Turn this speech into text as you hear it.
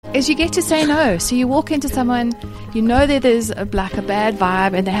is you get to say no. So you walk into someone, you know that there's a bad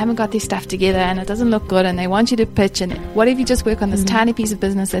vibe and they haven't got their stuff together and it doesn't look good and they want you to pitch, and what if you just work on this tiny piece of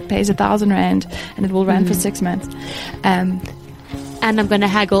business that pays 1,000 rand and it will run for 6 months? And I'm going to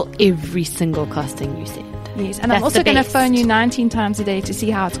haggle every single costing you said. Yes, and I'm also going to phone you 19 times a day to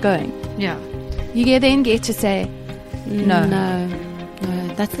see how it's going. Yeah. You then get to say no. No.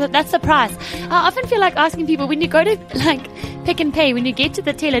 That's the price. I often feel like asking people when you go to like Pick and Pay, when you get to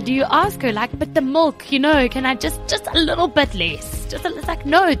the teller, do you ask her like, but the milk, can I just a little bit less? It's like,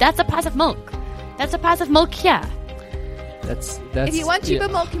 no, that's the price of milk. That's the price of milk here. That's if you want cheaper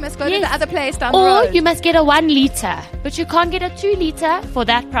milk, you must go to the other place down the road. Or you must get a 1 liter, but you can't get a 2 liter for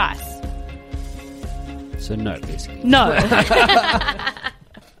that price. So no, basically. No.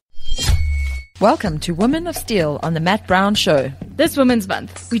 Welcome to Women of Steel on the Matt Brown Show. This Women's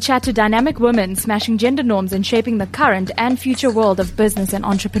Month, we chat to dynamic women smashing gender norms and shaping the current and future world of business and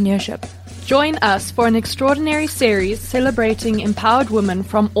entrepreneurship. Join us for an extraordinary series celebrating empowered women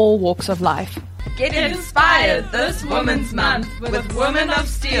from all walks of life. Get inspired this Women's Month with Women of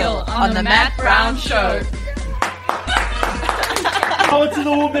Steel on the Matt Brown Show. Power to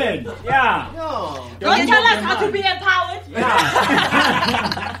the woman. Yeah. No. Don't tell us how to be empowered. Yeah.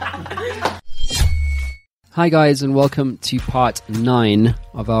 Hi guys, and welcome to part 9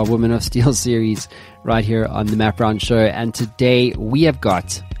 of our Women of Steel series right here on the Matt Brown Show. And today we have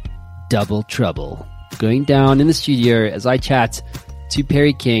got double trouble going down in the studio as I chat to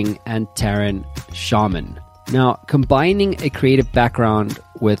Perry King and Taryn Sharman. Now, combining a creative background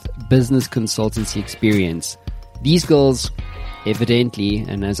with business consultancy experience, these girls evidently,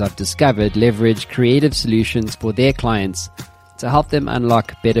 and as I've discovered, leverage creative solutions for their clients to help them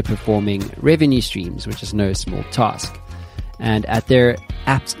unlock better performing revenue streams, which is no small task. And at their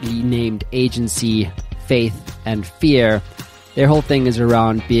aptly named agency, Faith and Fear, their whole thing is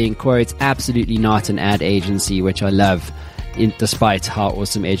around being, quote, absolutely not an ad agency, which I love, despite how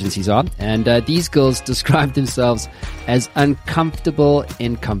awesome agencies are. And these girls describe themselves as uncomfortable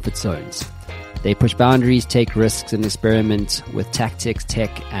in comfort zones. They push boundaries, take risks, and experiment with tactics,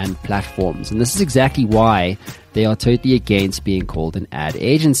 tech, and platforms. And this is exactly why they are totally against being called an ad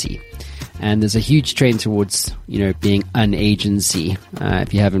agency. And there's a huge trend towards, being an agency.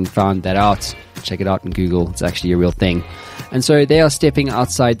 If you haven't found that out, check it out on Google. It's actually a real thing. And so they are stepping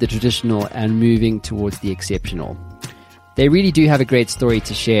outside the traditional and moving towards the exceptional. They really do have a great story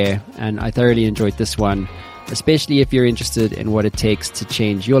to share, and I thoroughly enjoyed this one, especially if you're interested in what it takes to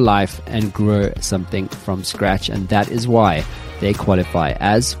change your life and grow something from scratch. And that is why they qualify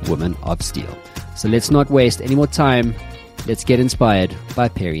as Women of Steel. So let's not waste any more time. Let's get inspired by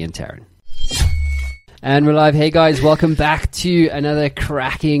Perry and Taryn. And we're live. Hey guys, welcome back to another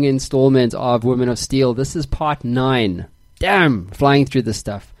cracking installment of Women of Steel. This is part 9. Damn, flying through this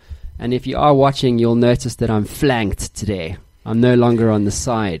stuff. And if you are watching, you'll notice that I'm flanked today. I'm no longer on the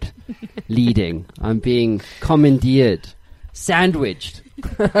side, leading. I'm being commandeered, sandwiched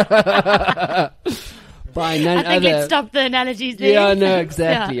by none other. I think let's stop the analogies there. Yeah, I know,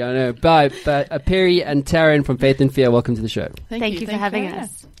 exactly. Yeah. I know. But Perry and Taryn from Faith and Fear, welcome to the show. Thank you for having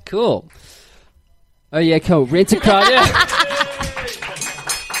us. Cool. Oh, yeah, cool. Rent a car.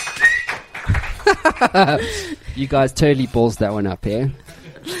 You guys totally balls that one up here.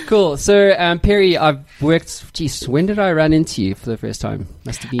 Cool. So, Perry, I've worked... Geez, when did I run into you for the first time?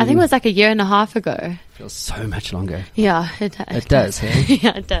 Must have been... I think it was like 1.5 years ago. Feels so much longer. Yeah, it does. Hey?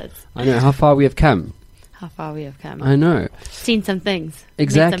 Yeah, it does. I know. How far we have come. How far we have come. I know. Seen some things.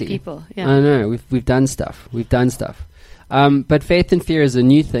 Exactly. Met some people. Yeah. I know. We've done stuff. But Faith and Fear is a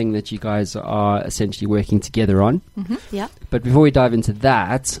new thing that you guys are essentially working together on. Mm-hmm. Yeah. But before we dive into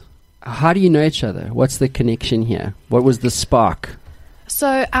that, how do you know each other? What's the connection here? What was the spark?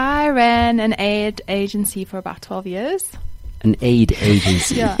 So I ran an ad agency for about 12 years. An aid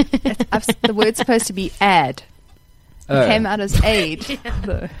agency? Yeah. The word's supposed to be ad. It came out as aid.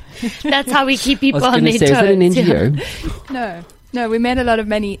 Yeah. That's how we keep people on their toes. Is that an NGO? Yeah. No, we made a lot of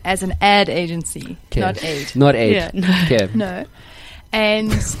money as an ad agency, not aid. Not aid. Yeah. Okay. No.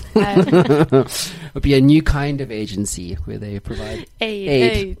 And it would be a new kind of agency where they provide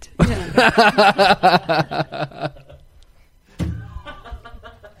aid. Yeah.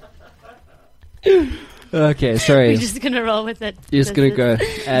 Okay, sorry. We're just going to roll with it. You're just going to go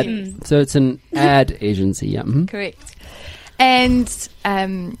ad. So it's an ad agency, yeah. Mm-hmm. Correct. And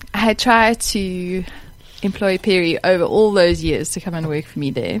I had tried to employ Perry over all those years to come and work for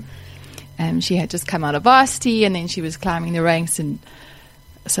me there. She had just come out of varsity, and then she was climbing the ranks in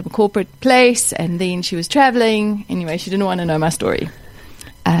some corporate place, and then she was traveling. Anyway, she didn't want to know my story.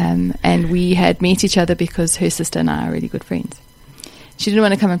 And we had met each other because her sister and I are really good friends. she didn't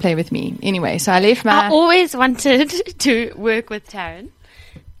want to come and play with me. Anyway, so I left I my... always wanted to work with Taryn.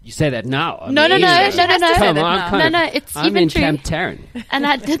 You say that now. No. Come on, No, it's I'm even in true. Camp Taryn. And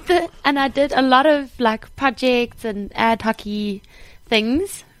I did a lot of like projects and ad hockey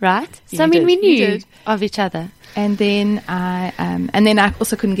things, right? So You I mean, did. we You knew did. of each other. And then I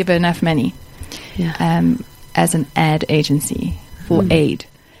also couldn't give her enough money as an ad agency for aid.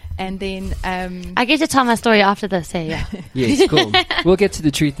 And then I get to tell my story after this. Hey, yeah. Yes, cool. We'll get to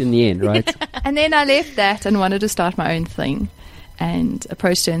the truth in the end, right? and then I left that and wanted to start my own thing, and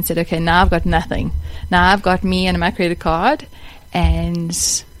approached her and said, okay, now I've got nothing. Now I've got me and my credit card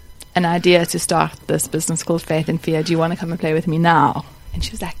and an idea to start this business called Faith and Fear. Do you want to come and play with me now? And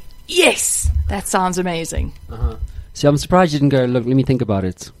she was like, yes, that sounds amazing. So I'm surprised you didn't go, look, let me think about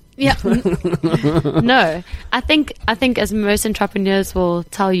it. Yeah. No, I think as most entrepreneurs will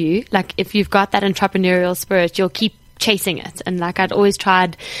tell you, like if you've got that entrepreneurial spirit, you'll keep chasing it. And like I'd always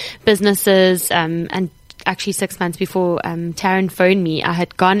tried businesses, and actually 6 months before Taryn phoned me, I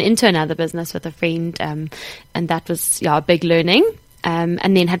had gone into another business with a friend, and that was a big learning.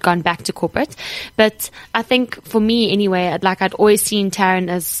 And then had gone back to corporate. But I think for me anyway, I'd always seen Taryn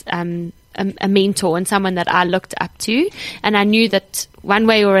as a mentor and someone that I looked up to, and I knew that one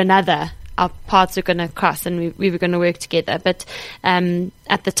way or another our paths were going to cross and we were going to work together. But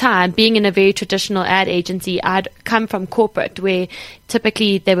at the time, being in a very traditional ad agency, I'd come from corporate where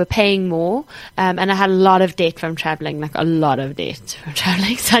typically they were paying more, and I had a lot of debt from traveling, like a lot of debt from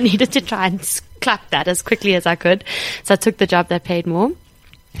traveling. So I needed to try and clap that as quickly as I could. So I took the job that paid more.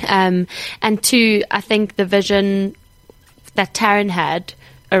 And two, I think the vision that Taryn had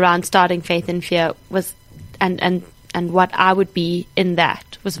around starting Faith and Fear was, and what I would be in that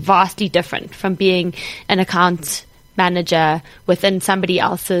was vastly different from being an account manager within somebody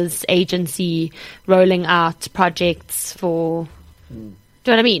else's agency, rolling out projects for. Do you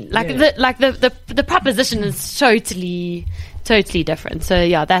know what I mean? Like the proposition is totally different. So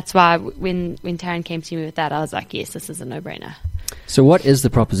yeah, that's why when Taryn came to me with that, I was like, yes, this is a no-brainer. So what is the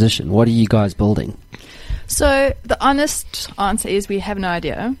proposition? What are you guys building? So the honest answer is we have no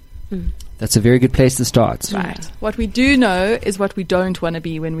idea. That's a very good place to start. Right. What we do know is what we don't want to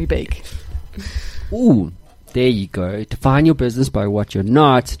be when we big. Ooh, there you go. Define your business by what you're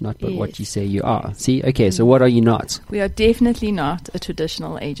not by what Yes. you say you are. See? Okay, so what are you not? We are definitely not a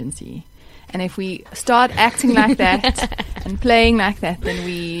traditional agency. And if we start acting like that and playing like that, then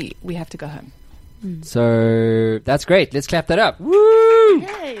we have to go home. So that's great. Let's clap that up. Woo!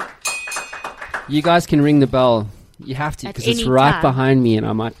 You guys can ring the bell. You have to, At because it's any right time. behind me and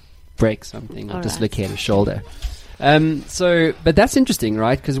I might break something or All dislocate a shoulder. But that's interesting,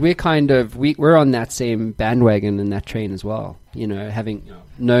 right? Because we're on that same bandwagon and that train as well. You know, having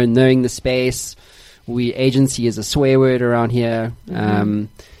knowing the space. Agency is a swear word around here.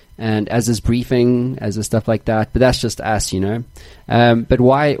 And as is briefing, as is stuff like that. But that's just us, you know. But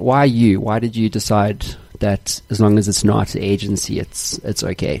why you? Why did you decide that as long as it's not an agency, it's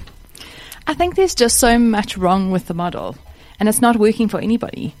okay? I think there's just so much wrong with the model, and it's not working for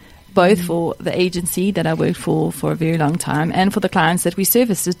anybody, both for the agency that I worked for a very long time and for the clients that we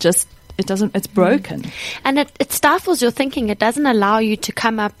service. It's broken. And it stifles your thinking. It doesn't allow you to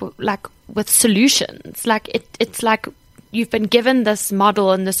come up with solutions. It's like you've been given this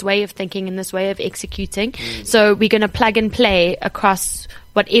model and this way of thinking and this way of executing. So we're going to plug and play across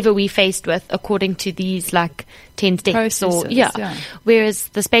whatever we faced with according to these 10 steps. Processes, Whereas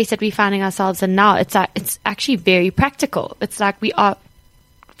the space that we're finding ourselves in now, it's actually very practical. It's like we are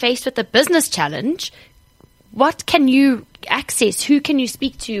faced with a business challenge. What can you access? Who can you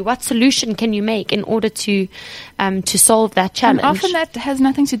speak to? What solution can you make in order to solve that challenge? And often that has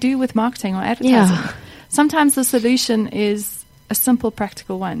nothing to do with marketing or advertising. Yeah. Sometimes the solution is a simple,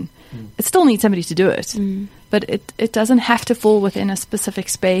 practical one. It still needs somebody to do it, but it doesn't have to fall within a specific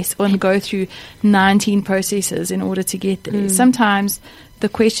space or go through 19 processes in order to get there. Sometimes the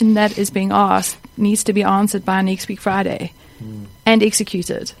question that is being asked needs to be answered by next week Friday and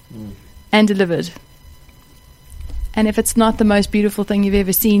executed and delivered. And if it's not the most beautiful thing you've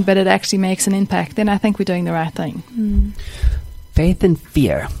ever seen, but it actually makes an impact, then I think we're doing the right thing. Faith and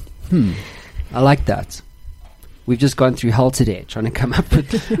fear. I like that. We've just gone through hell today trying to come up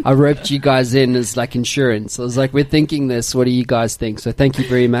with... I roped you guys in as insurance. I was like, we're thinking this. What do you guys think? So thank you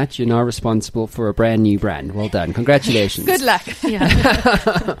very much. You're now responsible for a brand new brand. Well done. Congratulations. Good luck.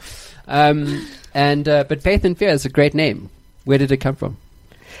 But Faith and Fear is a great name. Where did it come from?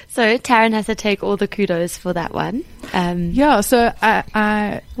 So Taryn has to take all the kudos for that one. So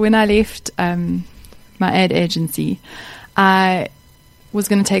I when I left my ad agency, I was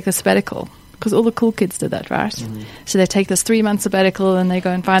going to take a sabbatical because all the cool kids did that, right? So they take this 3-month sabbatical and they go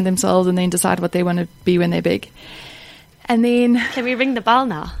and find themselves and then decide what they want to be when they're big. And then... Can we ring the bell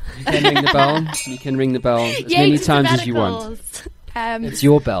now? You can ring the bell. You can ring the bell as many times as you want. It's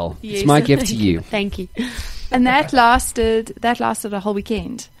your bell. Yes. It's my gift to you. Thank you. And that lasted a whole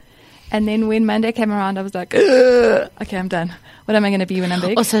weekend. And then when Monday came around, I was like, okay, I'm done. What am I going to be when I'm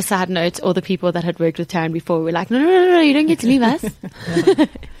big? Also, side note, all the people that had worked with Taryn before were like, no, you don't get to leave us.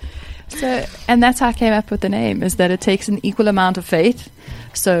 So, and that's how I came up with the name, is that it takes an equal amount of faith.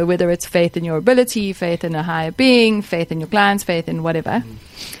 So whether it's faith in your ability, faith in a higher being, faith in your clients, faith in whatever,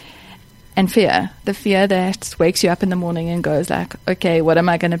 and fear. The fear that wakes you up in the morning and goes like, okay, what am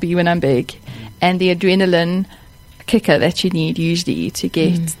I going to be when I'm big? And the adrenaline kicker that you need usually to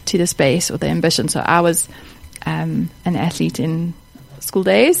get to the space or the ambition. So I was an athlete in school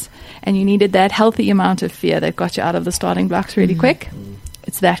days, and you needed that healthy amount of fear that got you out of the starting blocks really quick.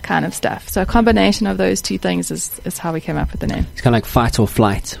 It's that kind of stuff. So a combination of those two things is how we came up with the name. It's kind of like fight or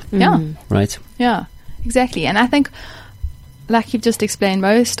flight. Yeah. Right? Yeah, exactly. And I think, like you've just explained,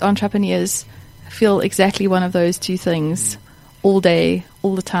 most entrepreneurs feel exactly one of those two things all day,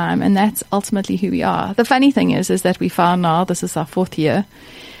 all the time. And that's ultimately who we are. The funny thing is that we found now, this is our 4th year,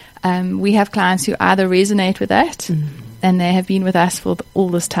 we have clients who either resonate with that and they have been with us for all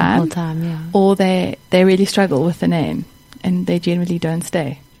this time, or they really struggle with the name and they generally don't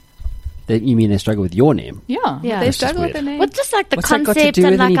stay. You mean they struggle with your name? Yeah. Yeah. They struggle with the name. Well, just like the What's that got to concept do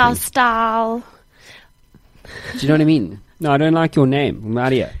and with like our anything? style. Do you know what I mean? No, I don't like your name. I'm out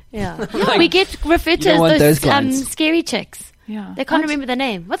of here. Yeah. We get referred You to don't want as those those clients. scary chicks. Yeah. They can't remember the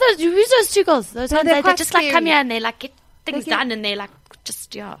name. Who's those two girls? Those No, ones they're that quite just like scary. come here and they like get things They get- done and they like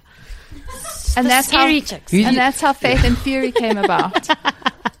just And the that's scary how, chicks. and that's how Faith and Fury came about.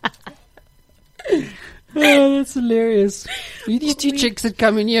 Oh, that's hilarious. These two chicks that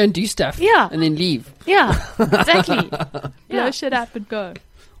come in here and do stuff. Yeah. And then leave. Yeah, exactly. Blow shit up and go.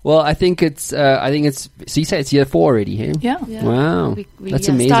 Well, I think it's, so you say it's year 4 already, hey? Yeah. Wow. We That's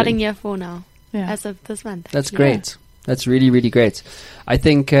are amazing. starting year 4 now, Yeah. as of this month. That's great. That's really, really great. I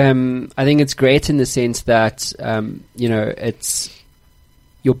think it's great in the sense that,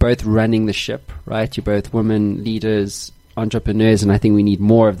 you're both running the ship, right? You're both women, leaders, entrepreneurs, and I think we need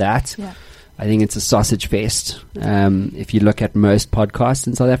more of that. Yeah. I think it's a sausage fest. If you look at most podcasts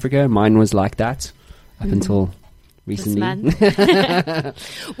in South Africa, mine was like that up until recently.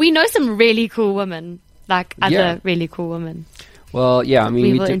 We know some really cool women, like other Yeah. really cool women. Well, yeah, I mean,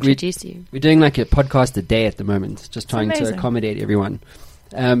 we will introduce you. we're doing like a podcast a day at the moment, just trying to amazing. accommodate everyone.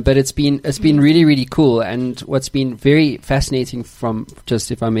 But it's been really, really cool. And what's been very fascinating from, just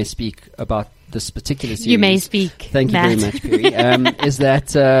if I may speak about this particular series. You may speak. Thank Matt. you very much, Piri.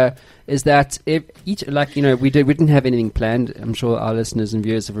 Is that if each, like, we didn't have anything planned. I'm sure our listeners and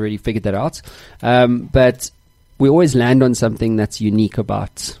viewers have already figured that out. But we always land on something that's unique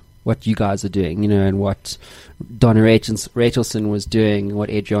about what you guys are doing, and what Donna Rachelson was doing, what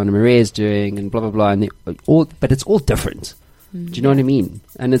Adriana Marais is doing, and blah, blah, blah. And but it's all different. Do you know what I mean?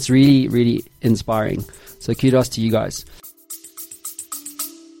 And it's really, really inspiring. So kudos to you guys.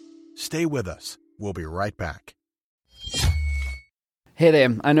 Stay with us. We'll be right back. Hey there,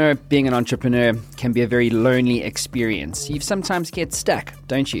 I know being an entrepreneur can be a very lonely experience. You sometimes get stuck,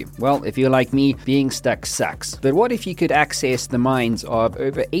 don't you? Well, if you're like me, being stuck sucks. But what if you could access the minds of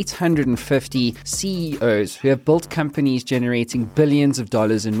over 850 CEOs who have built companies generating billions of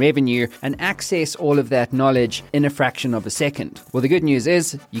dollars in revenue and access all of that knowledge in a fraction of a second? Well, the good news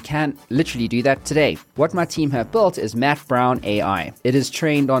is you can literally do that today. What my team have built is Matt Brown AI. It is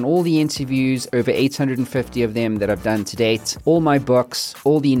trained on all the interviews, over 850 of them that I've done to date, all my books,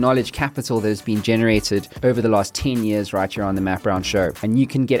 all the knowledge capital that has been generated over the last 10 years right here on the Matt Brown Show. And you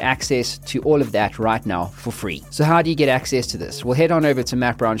can get access to all of that right now for free. So how do you get access to this? Well, head on over to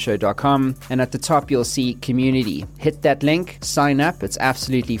mattbrownshow.com and at the top you'll see community. Hit that link, sign up, it's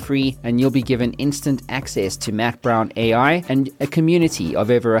absolutely free, and you'll be given instant access to Matt Brown AI and a community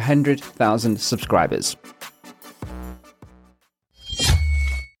of over 100,000 subscribers.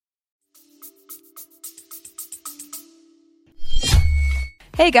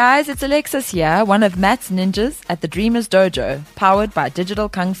 Hey guys, it's Alexis here, one of Matt's ninjas at the Dreamers Dojo, powered by Digital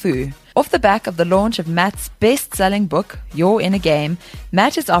Kung Fu. Off the back of the launch of Matt's best-selling book, Your Inner Game,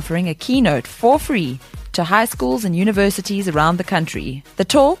 Matt is offering a keynote for free to high schools and universities around the country. The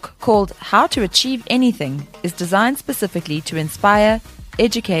talk, called How to Achieve Anything, is designed specifically to inspire,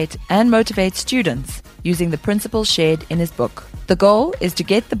 educate, and motivate students using the principles shared in his book. The goal is to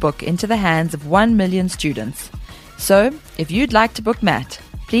get the book into the hands of 1 million students. So, if you'd like to book Matt,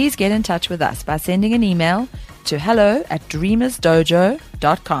 please get in touch with us by sending an email to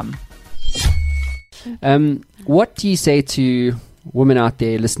hello@dreamersdojo.com. What do you say to women out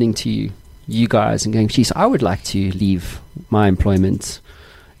there listening to you guys and going, geez, I would like to leave my employment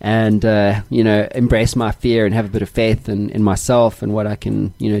and, embrace my fear and have a bit of faith in myself and what I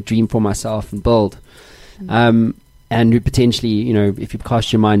can, dream for myself and build. And potentially, if you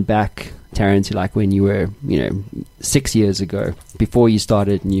cast your mind back, Taryn, to like when you were, 6 years ago, before you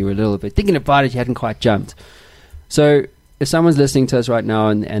started and you were a little bit thinking about it, you hadn't quite jumped. So if someone's listening to us right now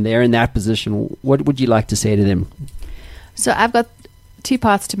and they're in that position, what would you like to say to them? So I've got two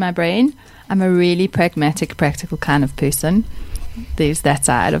parts to my brain. I'm a really pragmatic, practical kind of person. There's that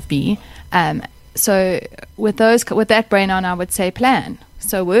side of me. So with that brain on, I would say plan.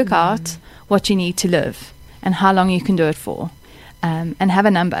 So work out what you need to live and how long you can do it for. And have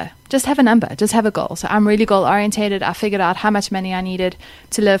a number. Just have a number. Just have a goal. So I'm really goal orientated. I figured out how much money I needed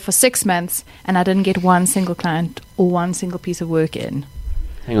to live for 6 months, and I didn't get one single client or one single piece of work in.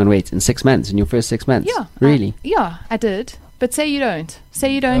 Hang on, wait. In 6 months? In your first 6 months? Yeah. Really? I did. But say you don't.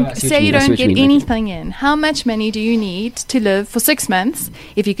 Say you Oh, don't. I see what Say you you mean. I see don't what you get mean. anything in. How much money do you need to live for 6 months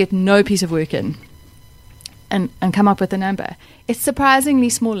if you get no piece of work in? And come up with a number. It's surprisingly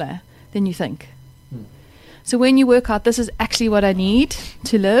smaller than you think. So when you work out, this is actually what I need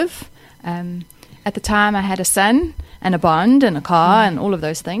to live. At the time, I had a son and a bond and a car and all of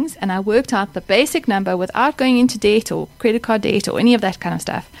those things. And I worked out the basic number without going into debt or credit card debt or any of that kind of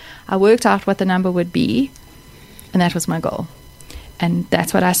stuff. I worked out what the number would be, and that was my goal. And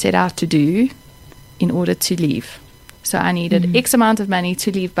that's what I set out to do in order to leave. So I needed X amount of money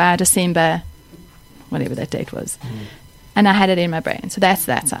to leave by December, whatever that date was. And I had it in my brain. So that's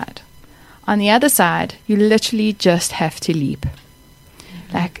that side. On the other side, you literally just have to leap.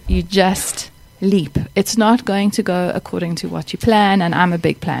 Like, you just leap. It's not going to go according to what you plan, and I'm a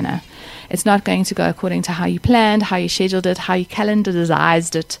big planner. It's not going to go according to how you planned, how you scheduled it, how you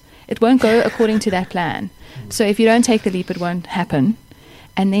calendarized it. It won't go according to that plan. So if you don't take the leap, it won't happen.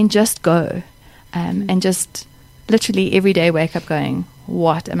 And then just go. And just literally every day wake up going,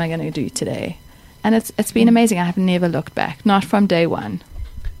 what am I going to do today? And it's been amazing. I have never looked back, not from day one.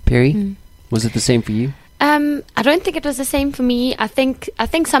 Perry, was it the same for you? I don't think it was the same for me. I think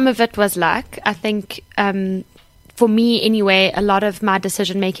some of it was luck. I think for me anyway, a lot of my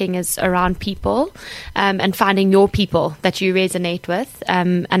decision making is around people and finding your people that you resonate with.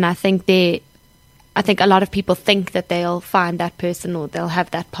 And I think a lot of people think that they'll find that person or they'll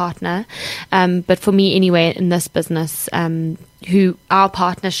have that partner. But for me anyway, in this business, our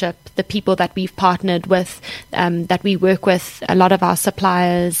partnership, the people that we've partnered with, that we work with, a lot of our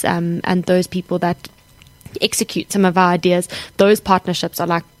suppliers, and those people that execute some of our ideas, those partnerships are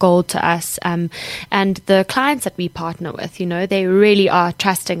like gold to us. And the clients that we partner with, they really are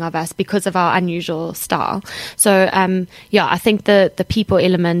trusting of us because of our unusual style. So, I think the people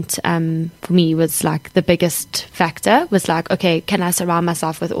element, for me was like the biggest factor was like, okay, can I surround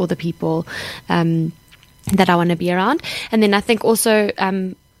myself with all the people, that I want to be around? And then I think also,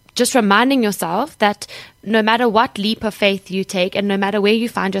 just reminding yourself that no matter what leap of faith you take and no matter where you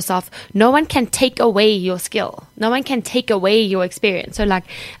find yourself, no one can take away your skill. No one can take away your experience. So like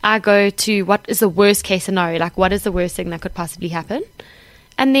I go to what is the worst case scenario? Like what is the worst thing that could possibly happen?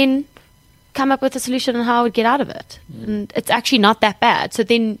 And then come up with a solution on how I would get out of it. And it's actually not that bad. So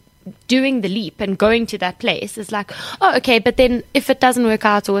then doing the leap and going to that place is like, oh, okay, but then if it doesn't work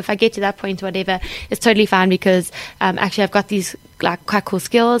out or if I get to that point or whatever, it's totally fine because actually I've got these like quite cool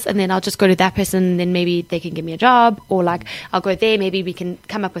skills and then I'll just go to that person and then maybe they can give me a job or like I'll go there, maybe we can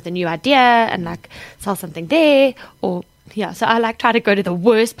come up with a new idea and like sell something there or so I like try to go to the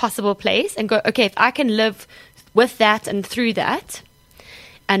worst possible place and go, okay, if I can live with that and through that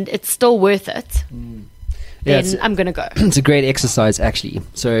and it's still worth it, then I'm going to go. It's a great exercise, actually.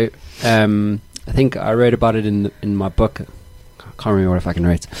 So I think I wrote about it in my book. I can't remember if I can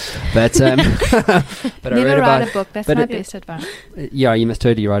write, but but Never I wrote write about a book. That's my best advice. Yeah, you must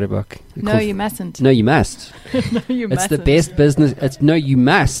totally write a book. No, you mustn't. No, you must. No, you It's mustn't. the best business. You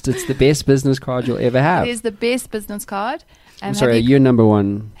must. It's the best business card you'll ever have. It is the best business card. I'm sorry, you're number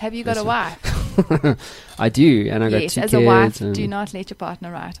one. Have you got a wife? I do, and I got 2 Yes, kids. as a wife, do not let your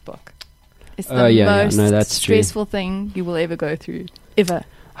partner write a book. It's the most that's true. stressful thing you will ever go through, ever.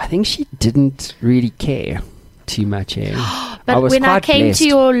 I think she didn't really care too much. But when I came blessed. to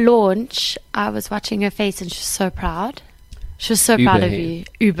your launch, I was watching her face and she was so proud. She was so proud of you.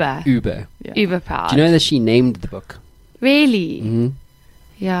 Uber. Yeah. Uber proud. Do you know that she named the book? Really? Mm-hmm.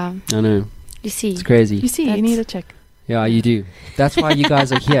 Yeah. I know. You see. It's crazy. You see, you need a check. Yeah, you do. That's why you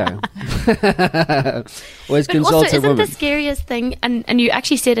guys are here. Always But consult also, a isn't woman. the scariest thing, and you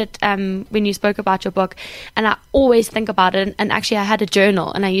actually said it when you spoke about your book, and I always think about it, and actually I had a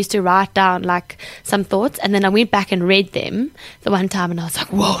journal, and I used to write down like some thoughts, and then I went back and read them the one time, and I was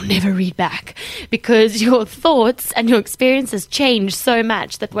like, whoa, never read back, because your thoughts and your experiences change so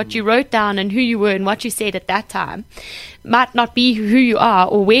much that what you wrote down and who you were and what you said at that time might not be who you are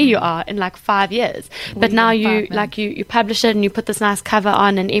or where you are in like 5 years. But now you publish it and you put this nice cover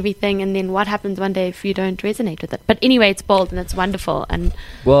on and everything, and then what happens one day if you don't resonate with it? But anyway, it's bold and it's wonderful. And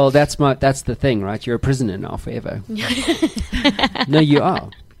Well, that's the thing, right? You're a prisoner now forever. No, you are.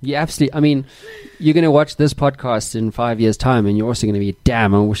 You absolutely. I mean, you're going to watch this podcast in 5 years' time, and you're also going to be,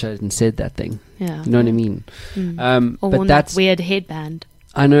 damn, I wish I hadn't said that thing. yeah, You know what I mean? or But worn that's that weird headband.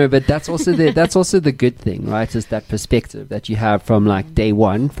 I know, but that's also the good thing, right? Is that perspective that you have from like day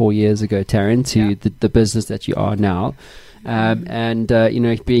one, 4 years ago, Taryn, to the business that you are now. And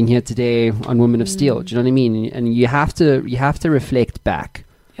being here today on Women of Steel. Do you know what I mean? And you have to reflect back.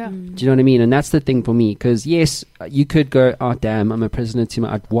 Yeah. Do you know what I mean? And that's the thing for me, because yes, you could go, oh damn, I'm a prisoner to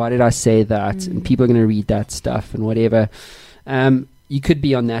my. Why did I say that? And people are going to read that stuff and whatever. You could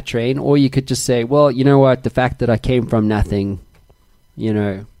be on that train, or you could just say, well, you know what? The fact that I came from nothing,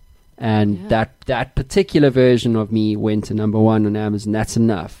 and that particular version of me went to number one on Amazon. That's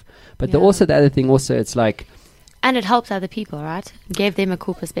enough. But the other thing, it's like. And it helps other people, right? It gave them a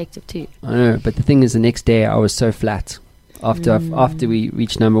cool perspective too. I know, but the thing is, the next day I was so flat. After we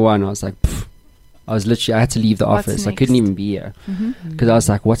reached number one, I was like, I had to leave the What's office. I next? couldn't even be here because I was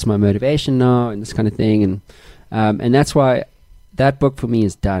like, what's my motivation now, and this kind of thing, and that's why that book for me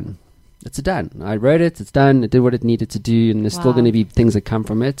is done. It's done. I wrote it. It's done. It did what it needed to do, and there's still going to be things that come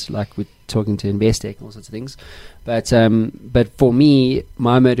from it, like we're talking to Investec and all sorts of things. But for me,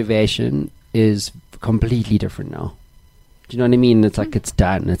 my motivation is completely different now. Do you know what I mean? It's like it's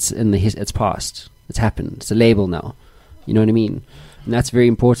done. It's in it's past. It's happened. It's a label now. You know what I mean? And that's very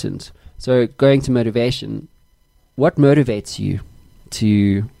important. So going to motivation, what motivates you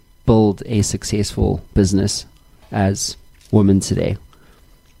to build a successful business as women today?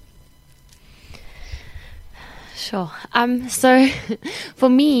 Sure. So for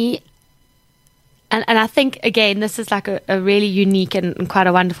me, and I think, again, this is like a really unique and quite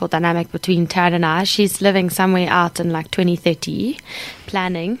a wonderful dynamic between Taryn and I. She's living somewhere out in like 2030,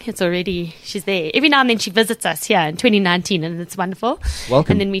 planning. She's there. Every now and then she visits us here in 2019, and it's wonderful.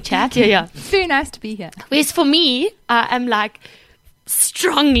 Welcome. And then we chat. Yeah. It's very nice to be here. Whereas for me, I am like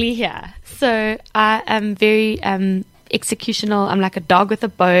strongly here. So I am very executional. I'm like a dog with a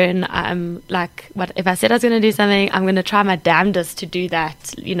bone. I'm like, what if I said I was going to do something, I'm going to try my damnedest to do that,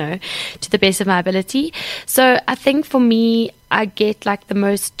 to the best of my ability. So I think for me, I get like the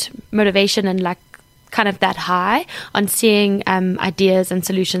most motivation and like kind of that high on seeing ideas and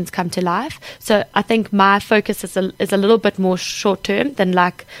solutions come to life. So I think my focus is a little bit more short term than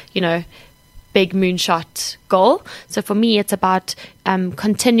like, big moonshot goal. So for me, it's about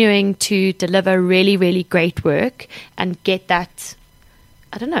continuing to deliver really, really great work and get that,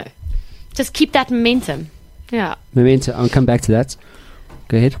 I don't know, just keep that momentum. Yeah. Momentum. I'll come back to that.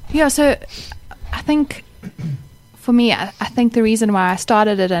 Go ahead. Yeah, so I think for me, I think the reason why I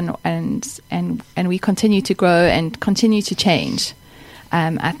started it and we continue to grow and continue to change.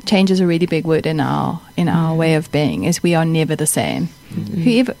 Change is a really big word in our way of being, is we are never the same.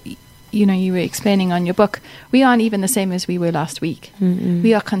 Whoever you were explaining on your book, we aren't even the same as we were last week.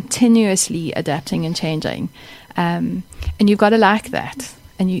 We are continuously adapting and changing, and you've got to like that,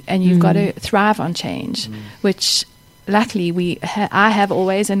 and you've got to thrive on change, which luckily I have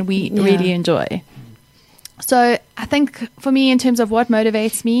always, and we really enjoy. So I think for me, in terms of what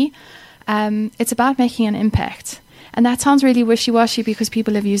motivates me, it's about making an impact, and that sounds really wishy-washy because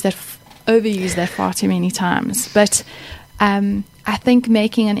people have overused that far too many times, but I think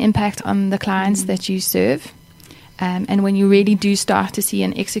making an impact on the clients that you serve, and when you really do start to see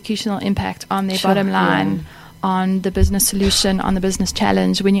an executional impact on their bottom line, on the business solution, on the business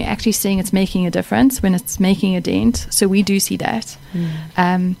challenge, when you're actually seeing it's making a difference, when it's making a dent. So we do see that.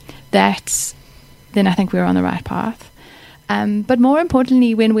 Then I think we're on the right path. But more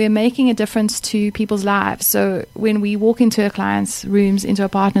importantly, when we're making a difference to people's lives. So when we walk into a client's rooms, into a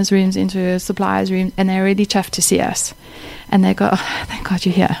partner's rooms, into a supplier's room, and they're really chuffed to see us, and they go, oh, thank God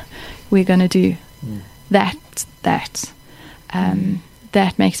you're here. We're going to do that. That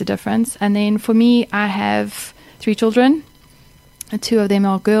makes a difference. And then for me, I have 3 children. 2 of them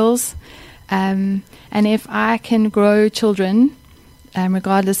are girls. And if I can grow children,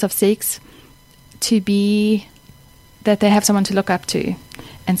 regardless of sex, to be that they have someone to look up to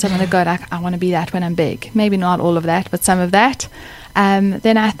and someone that go like, I want to be that when I'm big. Maybe not all of that, but some of that.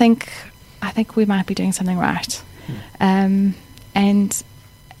 Then I think I think we might be doing something right. And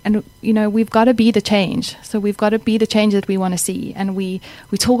we've got to be the change. So we've got to be the change that we want to see. And we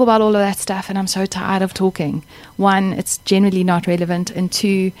talk about all of that stuff, and I'm so tired of talking. One, it's generally not relevant, and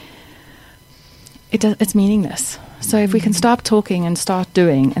two, it's meaningless. So if we can stop talking and start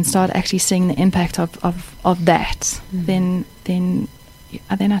doing and start actually seeing the impact of that, then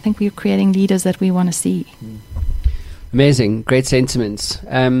I think we're creating leaders that we want to see. Amazing. Great sentiments.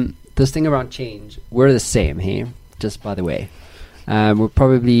 This thing around change, we're the same here, just by the way. We're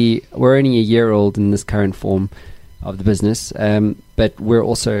only a year old in this current form of the business, but we're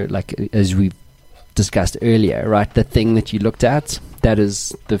also, like, as we've discussed earlier, right, the thing that you looked at, that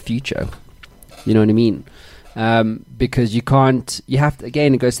is the future. You know what I mean? Because you have to,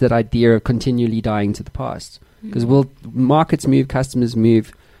 again, it goes to that idea of continually dying to the past. Because markets move, customers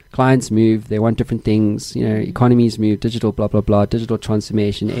move, clients move, they want different things, economies move, digital, blah, blah, blah, digital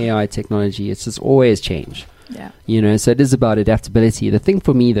transformation, AI, technology, it's just always change. Yeah. So it is about adaptability. The thing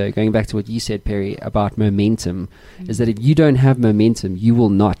for me, though, going back to what you said, Perry, about momentum, is that if you don't have momentum, you will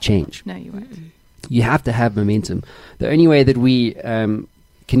not change. No, you won't. You have to have momentum. The only way that we can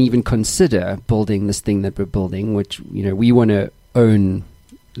even consider building this thing that we're building, which, we want to own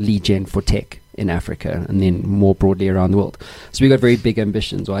lead gen for tech in Africa and then more broadly around the world. So we've got very big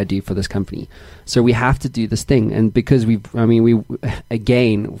ambitions, or I do, for this company. So we have to do this thing. And because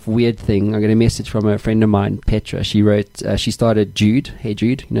again, weird thing, I got a message from a friend of mine, Petra. She wrote, she started Jude. Hey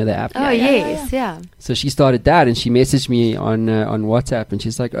Jude, you know the app? Oh, yes, yeah. So she started that, and she messaged me on WhatsApp, and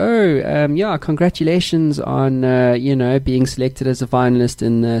she's like, congratulations on, being selected as a finalist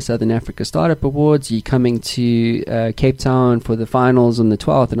in the Southern Africa Startup Awards. You're coming to Cape Town for the finals on the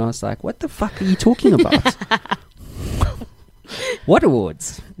 12th. And I was like, what the fuck are you talking about? What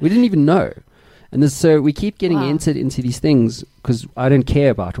awards? We didn't even know. And so we keep getting entered into these things because I don't care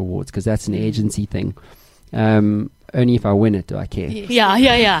about awards, because that's an agency thing. Only if I win it do I care. Yes.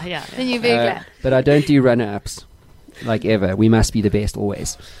 Yeah. Then you're very glad. But I don't do runner-ups, like, ever. We must be the best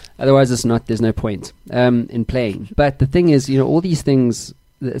always. Otherwise, there's no point in playing. But the thing is, all these things,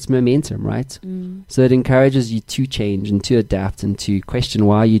 it's momentum, right? So it encourages you to change and to adapt and to question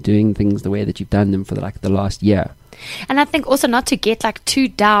why you're doing things the way that you've done them for the last year. And I think also not to get too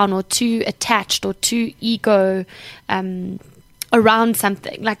down or too attached or too ego around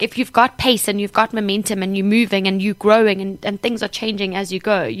something. Like, if you've got pace and you've got momentum and you're moving and you're growing and things are changing as you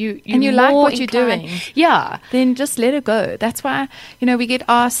go, you like what you're doing, then just let it go. That's why we get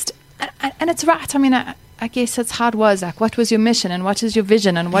asked, and it's right. I mean, I guess that's how it was. Like, what was your mission and what is your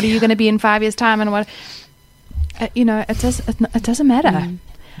vision and what are you going to be in 5 years' time, and what it doesn't matter.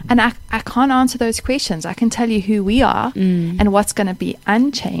 And I can't answer those questions. I can tell you who we are and what's going to be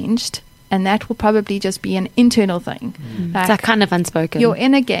unchanged, and that will probably just be an internal thing. It's kind of unspoken. Your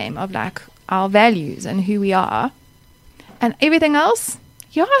inner game of our values and who we are, and everything else,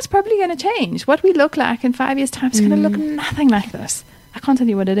 it's probably going to change. What we look like in 5 years' time is going to look nothing like this. I can't tell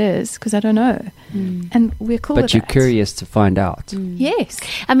you what it is because I don't know. And we're cool with that. But you're curious to find out. Yes.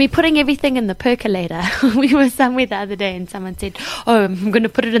 I mean, putting everything in the percolator. We were somewhere the other day and someone said, I'm going to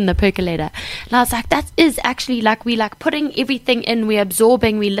put it in the percolator. And I was like, that is actually we putting everything in, we're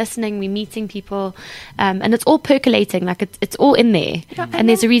absorbing, we're listening, we're meeting people. And it's all percolating, it's all in there. Yeah, and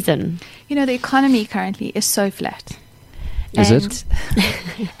there's a reason. The economy currently is so flat. Is it?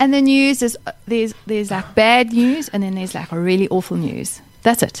 And the news is there's bad news, and then there's really awful news.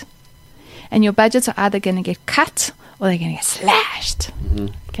 That's it. And your budgets are either going to get cut or they're going to get slashed.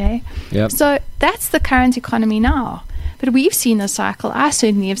 Okay. Yep. So that's the current economy now. But we've seen this cycle. I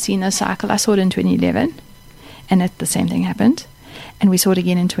certainly have seen this cycle. I saw it in 2011, and the same thing happened, and we saw it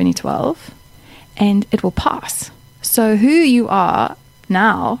again in 2012, and it will pass. So who you are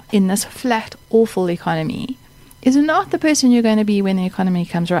now in this flat, awful economy is not the person you're going to be when the economy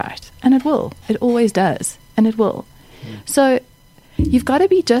comes right. And it will. It always does. And it will. So you've got to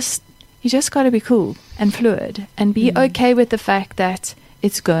be you just got to be cool and fluid and be okay with the fact that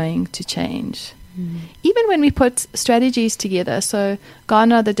it's going to change. Even when we put strategies together, so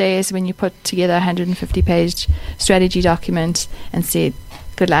gone are the days when you put together a 150-page strategy document and said,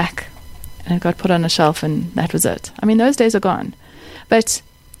 good luck, and it got put on a shelf and that was it. I mean, those days are gone. But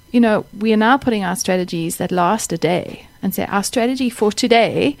we are now putting our strategies that last a day and say our strategy for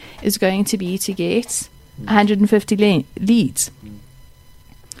today is going to be to get 150 leads.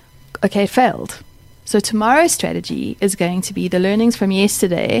 Okay, it failed. So tomorrow's strategy is going to be the learnings from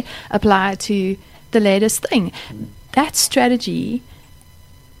yesterday applied to the latest thing. That strategy,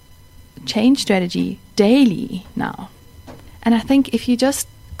 change strategy daily now. And I think if you're just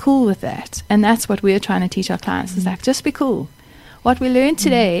cool with that, and that's what we're trying to teach our clients, is just be cool. What we learned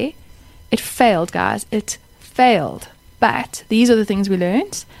today It failed, guys. It failed. But these are the things we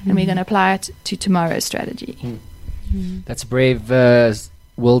learned, and we're going to apply it to tomorrow's strategy. That's a brave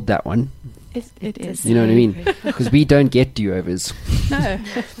willed, that one. It is. You know what I mean? Because we don't get do-overs. No.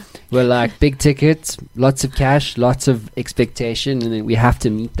 We're like big tickets, lots of cash, lots of expectation, and then we have to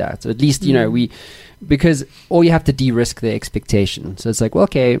meet that. So at least, because all you have to de-risk the expectation. So it's like, well,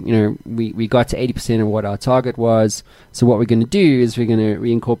 okay, we got to 80% of what our target was. So what we're going to do is we're going to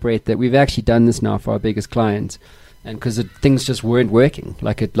reincorporate that. We've actually done this now for our biggest client, and because things just weren't working.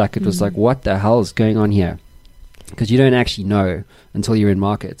 It was like, what the hell is going on here? Because you don't actually know until you're in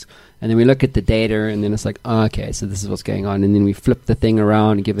market. And then we look at the data, and then it's like, oh, okay, so this is what's going on. And then we flip the thing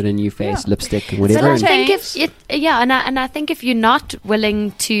around and give it a new face, lipstick, and whatever. So I think and I think if you're not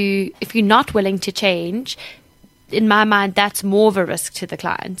willing to change, in my mind, that's more of a risk to the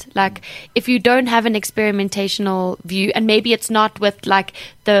client. Like, if you don't have an experimentational view, and maybe it's not with like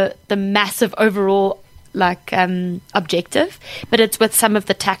the massive overall objective, but it's with some of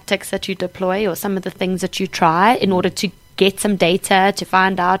the tactics that you deploy or some of the things that you try in order to get some data to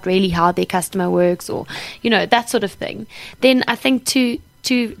find out really how their customer works, or that sort of thing, then I think to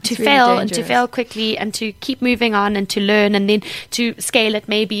fail really and to fail quickly and to keep moving on and to learn and then to scale it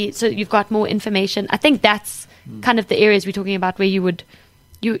maybe so you've got more information. I think that's kind of the areas we're talking about where you fail,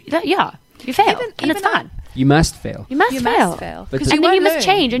 and it's fine. You must fail. You must fail. But and then you must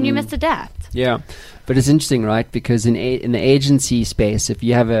change and you must adapt. Yeah. But it's interesting, right? Because in the agency space, if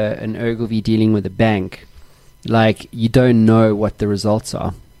you have an Ogilvy dealing with a bank, like, you don't know what the results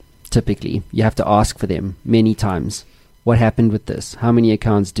are. Typically, you have to ask for them many times. What happened with this? How many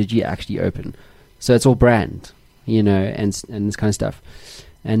accounts did you actually open? So it's all brand, and this kind of stuff.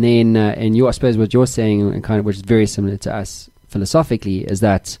 And then, I suppose what you're saying, and kind of, which is very similar to us philosophically, is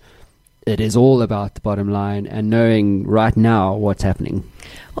that it is all about the bottom line and knowing right now what's happening.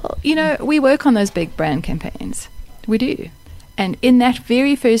 Well, we work on those big brand campaigns. We do. And in that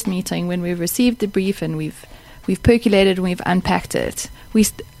very first meeting, when we've received the brief and we've percolated and we've unpacked it, we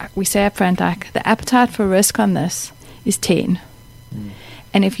say up front, like, the appetite for risk on this is 10.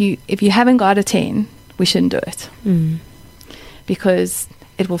 And if you haven't got a 10, we shouldn't do it. Because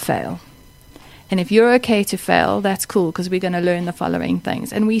it will fail. And if you're okay to fail, that's cool, because we're going to learn the following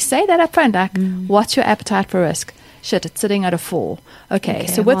things. And we say that up front, like, what's your appetite for risk? Shit, it's sitting at a 4. Okay,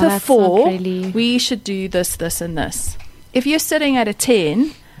 so with a 4, we should do this, this, and this. If you're sitting at a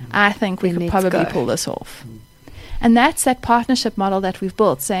 10, I think we could probably pull this off. And that's that partnership model that we've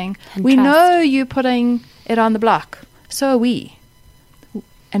built, saying, we know you're putting it on the block. So are we.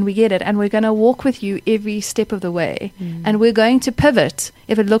 And we get it. And we're going to walk with you every step of the way. And we're going to pivot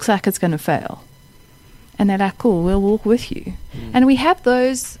if it looks like it's going to fail. And they're like, cool, we'll walk with you. And we have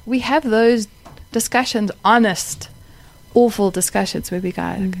those discussions, honest, awful discussions, where we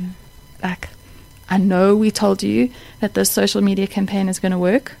go, like, I know we told you that this social media campaign is going to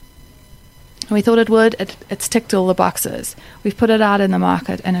work. And we thought it would. It's ticked all the boxes. We've put it out in the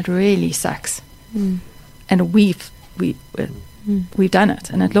market, and it really sucks. And we've done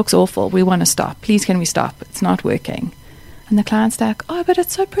it, and it looks awful. We want to stop. Please, can we stop? It's not working. And the client's like, oh, but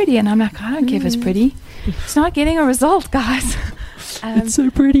it's so pretty. And I'm like, I don't care if it's pretty. It's not getting a result, guys. It's so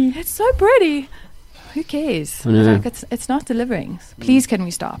pretty. It's so pretty. Who cares? Like, it's not delivering. Please, can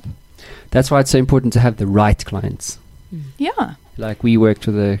we stop? That's why it's so important to have the right clients. Yeah. Like, we worked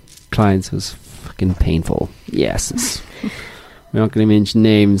with a client who was fucking painful. Yes. We're not going to mention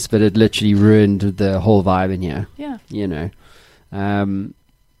names, but it literally ruined the whole vibe in here. Yeah.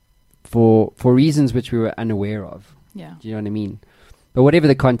 For reasons which we were unaware of. Yeah. Do you know what I mean? But whatever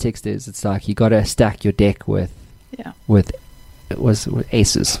the context is, it's like you got to stack your deck with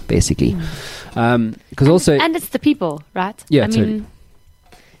aces, basically. Because also, and it's the people, right? Yeah, I mean,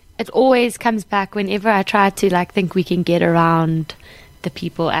 it always comes back whenever I try to think we can get around the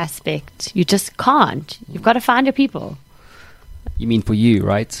people aspect. You just can't. You've got to find your people. You mean for you,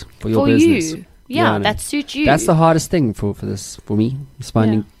 right? For your business. You. Yeah, that suits you. That's the hardest thing for me, is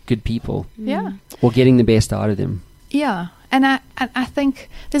finding good people. Yeah. Or getting the best out of them. Yeah. And I think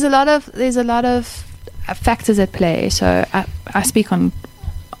there's a lot of factors at play. So I speak on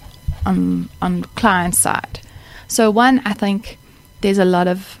client side. So one, I think there's a lot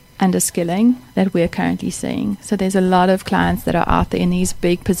of underskilling that we're currently seeing. So there's a lot of clients that are out there in these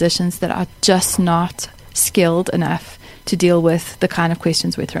big positions that are just not skilled enough to deal with the kind of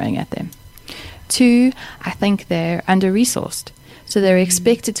questions we're throwing at them. Two, I think they're under-resourced. So they're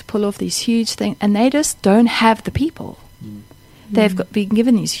expected to pull off these huge things, and they just don't have the people. They've been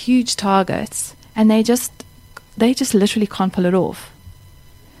given these huge targets, and they just literally can't pull it off.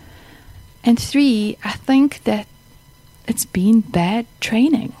 And three, I think that it's been bad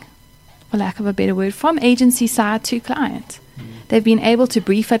training for lack of a better word, from agency side to client. They've been able to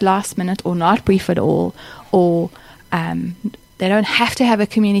brief at last minute or not brief at all, or they don't have to have a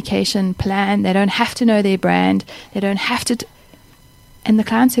communication plan. They don't have to know their brand. They don't have to. And the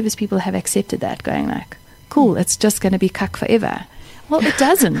client service people have accepted that, going like, cool, it's just going to be cuck forever. Well, it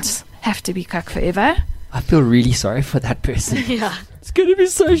doesn't have to be cuck forever. I feel really sorry for that person. Yeah. It's going to be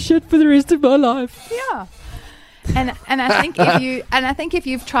so shit for the rest of my life. Yeah. And I think if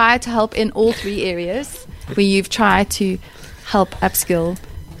you've tried to help in all three areas, where you've tried to help upskill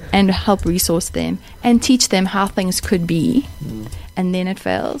and help resource them and teach them how things could be, and then it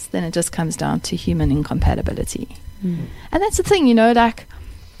fails, then it just comes down to human incompatibility. And that's the thing, like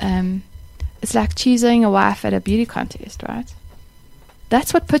it's like choosing a wife at a beauty contest, right?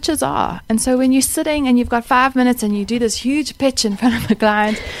 That's what pitches are. And so when you're sitting and you've got 5 minutes and you do this huge pitch in front of a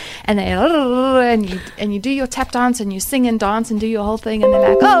client, and they and you do your tap dance and you sing and dance and do your whole thing, and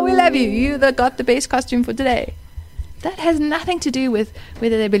they're like, oh, we love you, you got the best costume for today. That has nothing to do with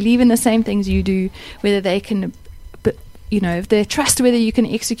whether they believe in the same things you do, whether they can, if they're trustworthy, you can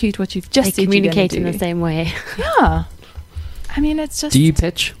execute what you've just said you're going to do. Communicate in the same way. Yeah. I mean, it's just... Do you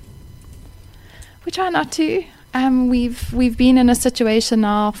pitch? We try not to. We've been in a situation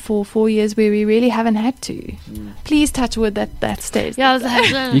now for 4 years where we really haven't had to. Please touch wood that stays.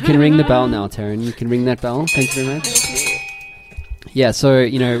 Yeah, you can ring the bell now, Taryn. You can ring that bell. Thank you very much. Yeah, so,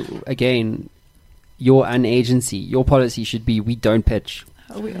 again, you're an agency. Your policy should be, we don't pitch.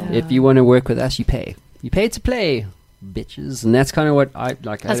 If you want to work with us, you pay. You pay to play, bitches. And that's kind of what I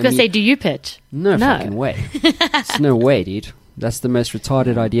like. I was going to say, do you pitch? No fucking way. There's no way, dude. That's the most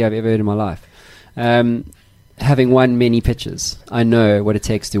retarded idea I've ever heard in my life. Having won many pitches, I know what it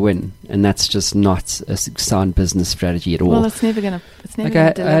takes to win, and that's just not a sound business strategy at all. Well, it's never going to. I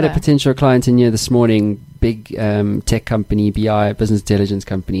had a potential client in here this morning, big tech company, BI, business intelligence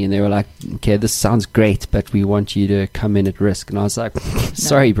company, and they were like, "Okay, this sounds great, but we want you to come in at risk." And I was like,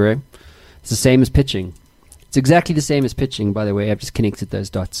 "Sorry, bro. It's the same as pitching. It's exactly the same as pitching, by the way. I've just connected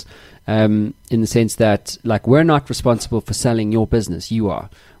those dots, in the sense that, like, we're not responsible for selling your business. You are."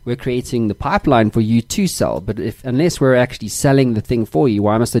 We're creating the pipeline for you to sell, but unless we're actually selling the thing for you,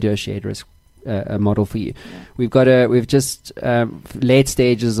 why must I do a shared risk model for you? Yeah. We've just late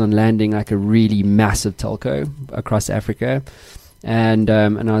stages on landing like a really massive telco across Africa, and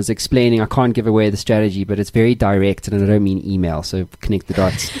I was explaining, I can't give away the strategy, but it's very direct, and I don't mean email, so connect the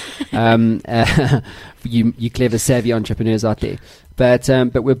dots. You clever, savvy entrepreneurs out there.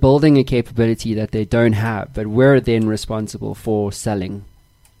 But we're building a capability that they don't have, but we're then responsible for selling.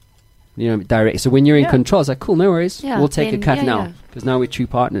 Direct. So when you're in control, it's like, cool, no worries. We'll take a cut now, because now we're true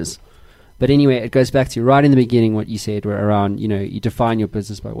partners. But anyway, it goes back to right in the beginning what you said around, you define your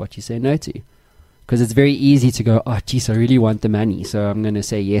business by what you say no to. Because it's very easy to go, oh, geez, I really want the money, so I'm going to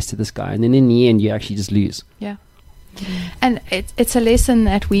say yes to this guy. And then in the end, you actually just lose. Yeah. And it's a lesson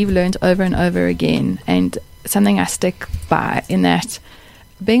that we've learned over and over again, and something I stick by, in that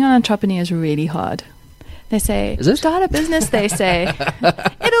being an entrepreneur is really hard. They say, start a business, they say.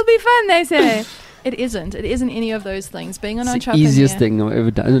 It'll be fun, they say. It isn't. It isn't any of those things. Being an entrepreneur... It's the easiest thing I've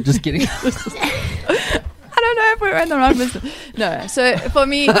ever done. I'm just kidding. I don't know if we're in the wrong business. No. So for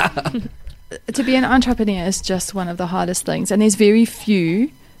me, to be an entrepreneur is just one of the hardest things. And there's very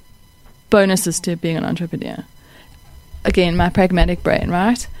few bonuses to being an entrepreneur. Again, my pragmatic brain,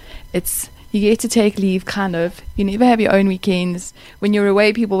 right? It's... You get to take leave, kind of. You never have your own weekends. When you're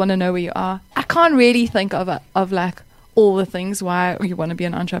away, people want to know where you are. I can't really think of like all the things why you want to be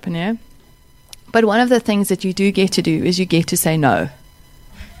an entrepreneur. But one of the things that you do get to do is you get to say no.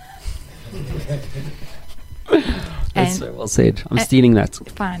 That's so well said. I'm stealing that.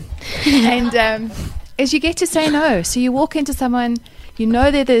 Fine. And is you get to say no. So you walk into someone... You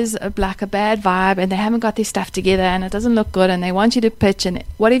know that there's a bad vibe, and they haven't got their stuff together, and it doesn't look good, and they want you to pitch. And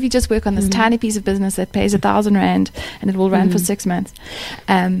what if you just work on this tiny piece of business that pays 1,000 rand, and it will run for 6 months?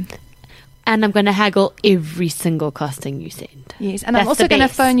 And I'm going to haggle every single costing you send. Yes, and I'm also going to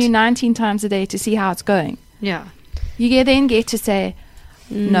phone you 19 times a day to see how it's going. Yeah, you then get to say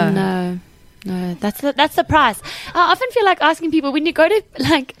no. No, that's the price. I often feel like asking people, when you go to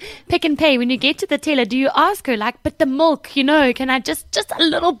like Pick and Pay, when you get to the teller, do you ask her like, but the milk, can I just a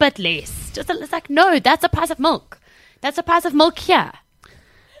little bit less? It's like, no, that's the price of milk. That's the price of milk here.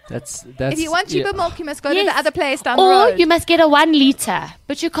 That's if you want cheaper milk, you must go to the other place down the road. Or you must get a 1 liter,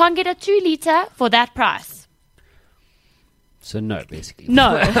 but you can't get a 2 liter for that price. So no, basically.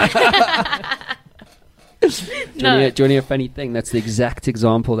 No. Do you want to hear a funny thing? That's the exact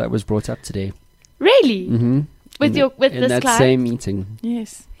example that was brought up today. Really? Mm-hmm. With this client? In that same meeting.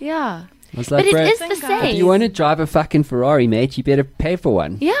 Yes. Yeah. I was like, But bro, it is the if same. you want to drive a fucking Ferrari, mate, you better pay for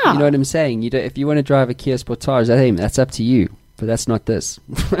one. Yeah. You know what I'm saying? If you want to drive a Kia Sportage, that's up to you. But that's not this.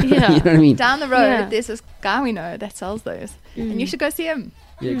 Yeah. You know what I mean? Down the road, Yeah. there's this guy we know that sells those. And you should go see him.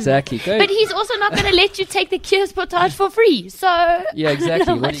 Yeah, exactly. Go. But he's also not going to let you take the Kia Sportage for free. So Yeah,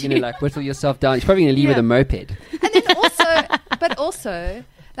 exactly. What are you going to whittle yourself down? He's probably going to leave with a moped. And then also,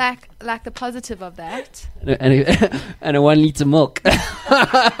 like the positive of that. And a 1 liter milk.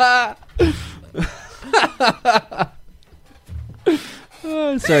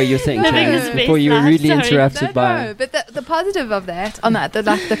 Oh, sorry, you're saying Living Terence, his before best you were life, rudely sorry. interrupted by. No, but the positive of that, on that,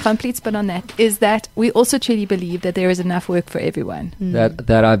 the complete spin on that, is that we also truly believe that there is enough work for everyone.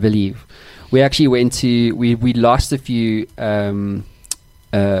 That I believe. We actually went to we lost a few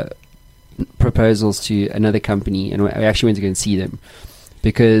proposals to another company, and we actually went to go and see them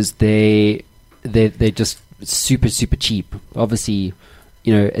because they're just super cheap. Obviously,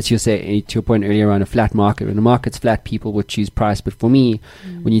 you know, as you say, to your point earlier around a flat market, when the market's flat, people would choose price. But for me,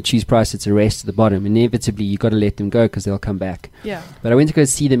 when you choose price, it's a race to the bottom. Inevitably, you got to let them go because they'll come back. Yeah. But I went to go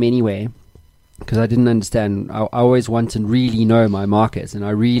see them anyway because I didn't understand. I always want to really know my market, and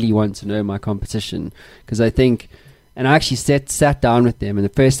I really want to know my competition because I think. And I actually sat down with them, and the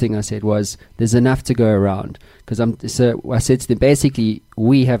first thing I said was, "There's enough to go around." Because so I said to them, basically,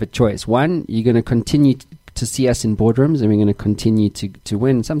 we have a choice. One, you're going to continue to see us in boardrooms, and we're going to continue to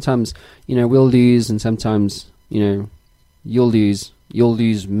win. Sometimes, you know, we'll lose, and sometimes, you know, you'll lose. You'll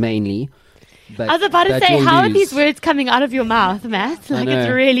lose mainly. But I was about to say, how are these words coming out of your mouth, Matt? Like,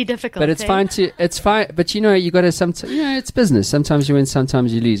 it's really difficult. But it's fine it's fine. But you know, you got to it's business. Sometimes you win,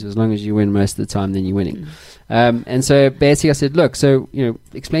 sometimes you lose. As long as you win most of the time, then you're winning. And so basically I said, look, so, you know,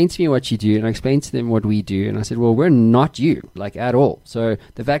 explain to me what you do. And I explained to them what we do. And I said, well, we're not you, like, at all. So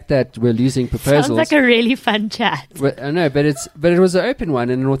the fact that we're losing proposals. Sounds like a really fun chat. I know, but it was an open one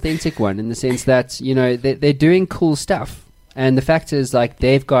and an authentic one in the sense that, you know, they're doing cool stuff. And the fact is, like,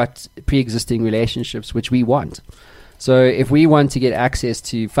 they've got pre-existing relationships, which we want. So if we want to get access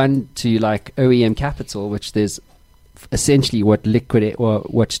to fund to, like, OEM capital, which there's essentially what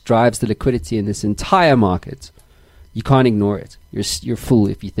drives the liquidity in this entire market, you can't ignore it. You're a fool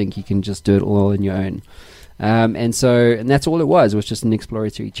if you think you can just do it all on your own. And that's all it was just an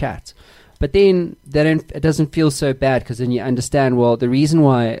exploratory chat. But then it doesn't feel so bad because then you understand, well, the reason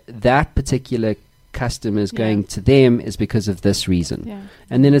why that particular customer is going to them is because of this reason. Yeah.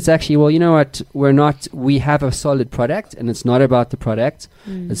 And then it's actually, well, you know what, we have a solid product, and it's not about the product.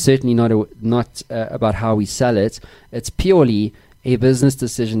 It's certainly not about how we sell it. It's purely a business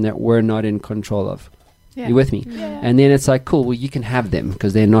decision that we're not in control of. Yeah. You with me? Yeah. And then it's like, cool, well, you can have them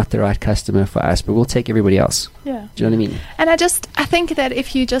because they're not the right customer for us, but we'll take everybody else. Yeah. Do you know what I mean? And I think that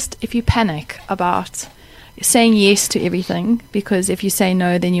if you panic about saying yes to everything, because if you say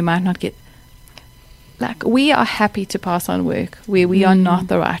no, then you might not get. Like, we are happy to pass on work where we are not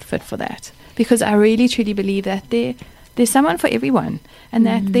the right fit for that, because I really truly believe that there's someone for everyone, and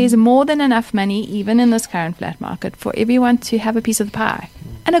that there's more than enough money, even in this current flat market, for everyone to have a piece of the pie,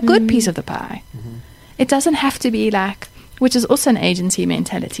 and a good piece of the pie. It doesn't have to be like, which is also an agency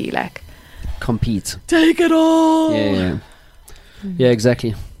mentality, like, compete, take it all. Yeah,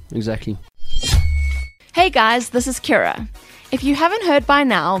 exactly. Hey guys, this is Kira. If you haven't heard by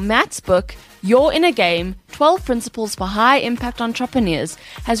now, Matt's book, You're in a Game, 12 Principles for High Impact Entrepreneurs,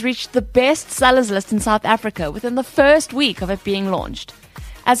 has reached the best sellers list in South Africa within the first week of it being launched.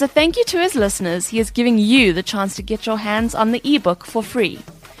 As a thank you to his listeners, he is giving you the chance to get your hands on the ebook for free.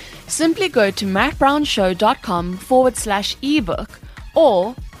 Simply go to mattbrownshow.com/ebook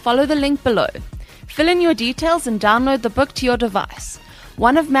or follow the link below. Fill in your details and download the book to your device.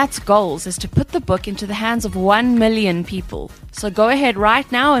 One of Matt's goals is to put the book into the hands of 1 million people. So go ahead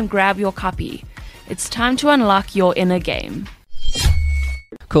right now and grab your copy. It's time to unlock your inner game.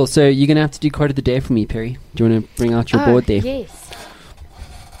 Cool. So you're going to have to do quote of the day for me, Perry. Do you want to bring out your board there? Yes.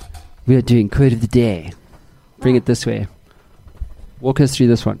 We are doing quote of the day. Bring it this way. Walk us through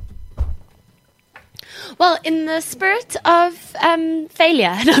this one. Well, in the spirit of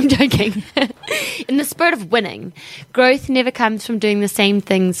failure, no, I'm joking. In the spirit of winning, growth never comes from doing the same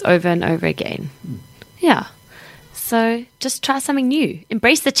things over and over again. Yeah. So just try something new.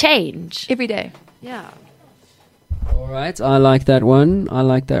 Embrace the change. Every day. Yeah. All right. I like that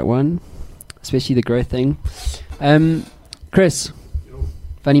one. Especially the growth thing. Chris.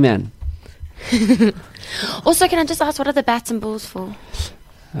 Funny man. Also, can I just ask, what are the bats and balls for?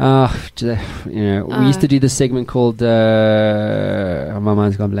 We used to do this segment called my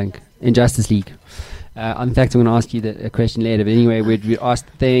mind's gone blank. Injustice League. In fact, I'm going to ask you a question later. But anyway, we'd ask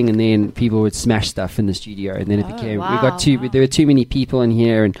the thing, and then people would smash stuff in the studio, and then it became. Wow. There were too many people in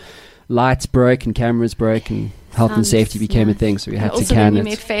here, and lights broke and cameras broke and health and safety became a thing, so we had to also can when it.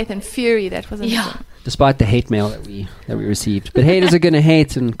 you met Faith and Fury, that wasn't Yeah. Despite the hate mail that we received. But haters are going to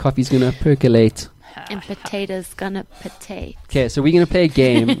hate and coffee's going to percolate. And potatoes gonna potate. Okay, so we're going to play a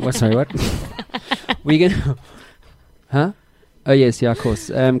game. Sorry, what? We're going to... Huh? Oh, yes, yeah, of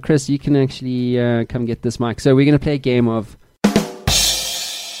course. Chris, you can actually come get this mic. So we're going to play a game of...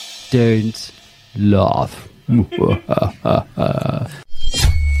 Don't laugh.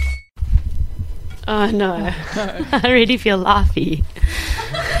 Oh no. I really feel laughy.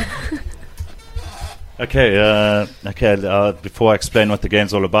 Okay, before I explain what the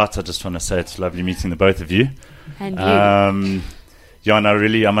game's all about, I just want to say it's lovely meeting the both of you. And you. Jan,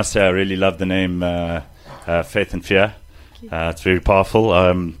 I must say I really love the name Faith and Fear. It's very powerful.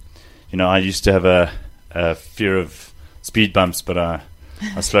 I used to have a fear of speed bumps, but I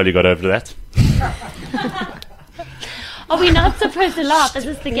slowly got over that. Are we not supposed to laugh? Is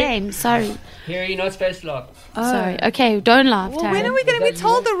this the game? Sorry. Here, you're not supposed to laugh. Sorry. Okay, don't laugh, Well, Taryn. when are we going to be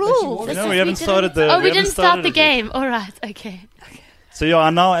told the rules? No, we haven't started the... we didn't start the game. All right, okay. So yeah,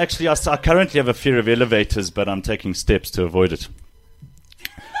 I currently have a fear of elevators, but I'm taking steps to avoid it.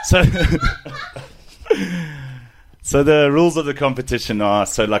 So... So the rules of the competition are,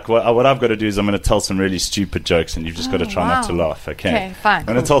 what I've got to do is I'm going to tell some really stupid jokes and you've just got to try not to laugh, okay? Okay, fine. I'm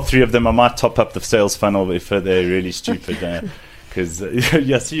going to tell 3 of them. I might top up the sales funnel if they're really stupid. Because,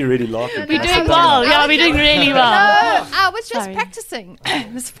 I see you really laughing. We're doing well. Yeah, we're doing really well. No, I was just practicing.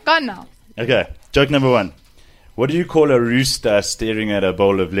 It's gone now. Okay, joke number 1. What do you call a rooster staring at a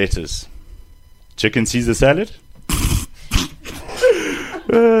bowl of lettuce? Chicken Caesar salad?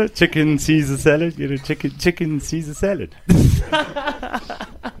 Chicken Caesar salad. You know, chicken Caesar salad.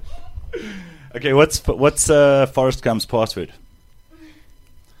 Okay, what's Forrest Gump's password?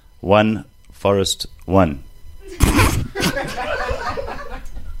 1 Forrest 1.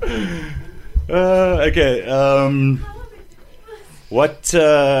 Okay. What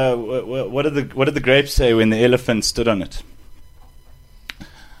did the grapes say when the elephant stood on it?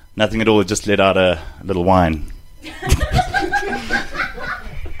 Nothing at all. It just let out a little whine. I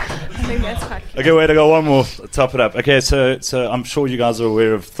think that's quite clear. Okay, wait, I got one more. Top it up. Okay, so I'm sure you guys are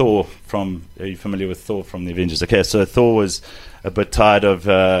aware of Thor are you familiar with Thor from the Avengers? Okay, so Thor was a bit tired of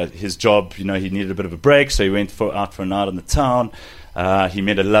his job. You know, he needed a bit of a break, so he went out for a night in the town. He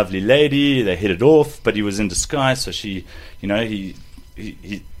met a lovely lady. They hit it off, but he was in disguise, so she,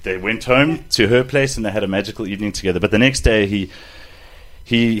 they went home to her place and they had a magical evening together. But the next day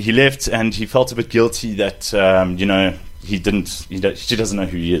he left and he felt a bit guilty that she doesn't know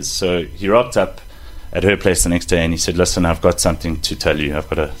who he is. So he rocked up at her place the next day and he said, "Listen, I've got something to tell you. I've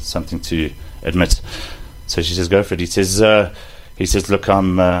got something to admit." So she says, "Go for it." He says, "Look,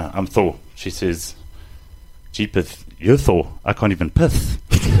 I'm Thor." She says, "Jeepeth, you're Thor. I can't even pith."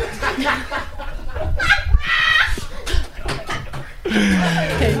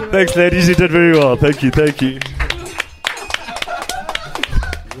 Thanks, ladies. You did very well. Thank you.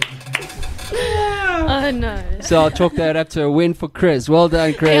 Oh no. So I'll chalk that up to a win for Chris. Well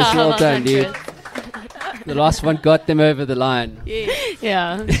done, Chris. Yeah, well done, dude. Chris. The last one got them over the line.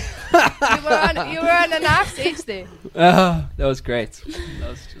 Yeah. You were on a knife's edge there. Oh, that was great. That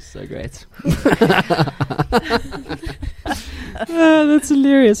was just so great. That's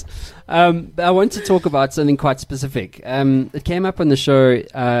hilarious. But I want to talk about something quite specific. It came up on the show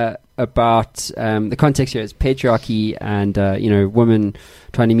about the context here is patriarchy and women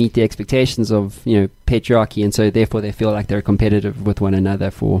trying to meet the expectations of patriarchy, and so therefore they feel like they're competitive with one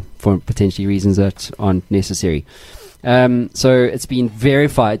another for potentially reasons that aren't necessary. So it's been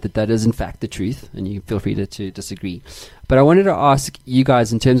verified that is in fact the truth, and you feel free to disagree. But I wanted to ask you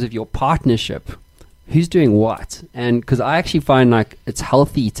guys, in terms of your partnership, who's doing what? And because I actually find like it's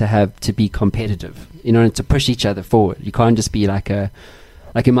healthy to be competitive, and to push each other forward. You can't just be like in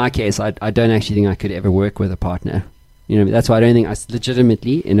my case, I don't actually think I could ever work with a partner. That's why I don't think I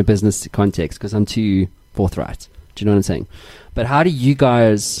legitimately in a business context, because I'm too forthright. Do you know what I'm saying? But how do you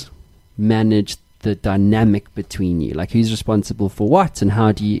guys manage the dynamic between you? Like, who's responsible for what, and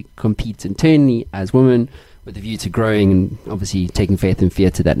how do you compete internally as women with a view to growing and obviously taking Faith and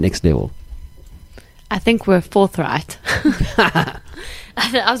Fear to that next level? I think we're forthright. I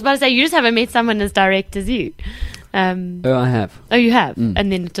was about to say, you just haven't met someone as direct as you. I have. Oh, you have? And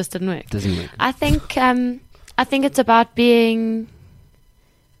then it just didn't work. Doesn't work. I think it's about being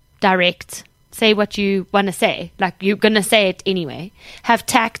direct. Say what you want to say. Like, you're going to say it anyway. Have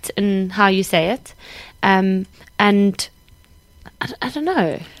tact in how you say it. And I don't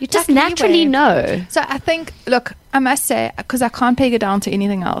know. You just naturally know. So I think, look, I must say, because I can't peg it down to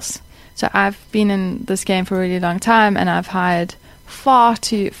anything else. So I've been in this game for a really long time, and I've hired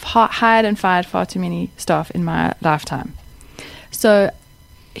hired and fired far too many staff in my lifetime. So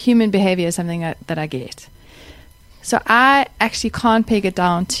human behavior is something that I get. So I actually can't peg it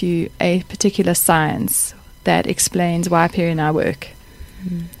down to a particular science that explains why Perry and I work.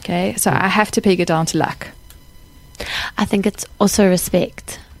 Okay, so I have to peg it down to luck. I think it's also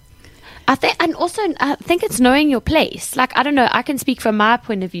respect. I think it's knowing your place. Like, I don't know, I can speak from my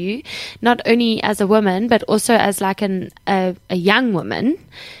point of view, not only as a woman, but also as like a young woman.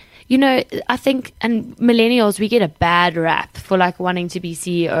 You know, I think, and millennials, we get a bad rap for like wanting to be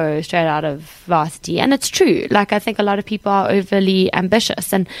CEO straight out of varsity. And it's true. Like, I think a lot of people are overly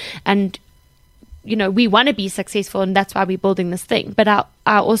ambitious and you know, we want to be successful, and that's why we're building this thing. But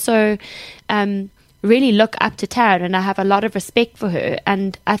I also really look up to Taryn, and I have a lot of respect for her.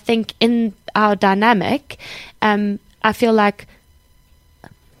 And I think in our dynamic, I feel like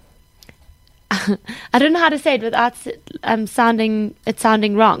I don't know how to say it without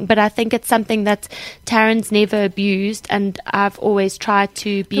sounding wrong, but I think it's something that Taryn's never abused, and I've always tried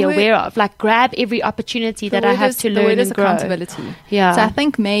to be aware of. Like, grab every opportunity that I have to learn and grow. Accountability. Yeah. So I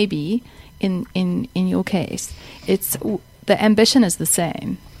think maybe in your case, it's the ambition is the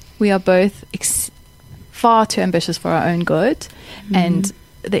same. We are both far too ambitious for our own good, and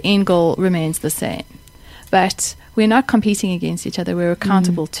the end goal remains the same. But we're not competing against each other. We're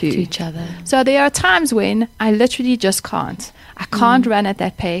accountable to each other. So there are times when I literally just can't. I can't run at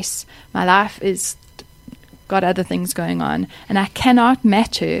that pace. My life is got other things going on, and I cannot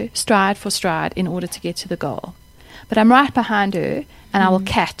match her stride for stride in order to get to the goal. But I'm right behind her, and I will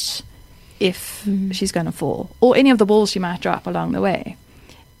catch if she's going to fall, or any of the balls she might drop along the way.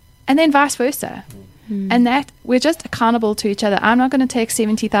 And then vice versa. And that we're just accountable to each other. I'm not going to take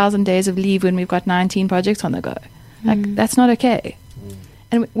 70,000 days of leave when we've got 19 projects on the go. Like, that's not okay.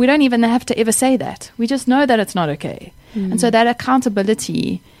 And we don't even have to ever say that. We just know that it's not okay. And so that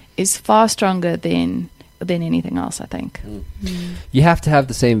accountability is far stronger than anything else, I think. You have to have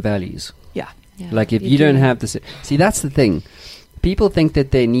the same values. Yeah. Like, if you don't have the same... See, that's the thing. People think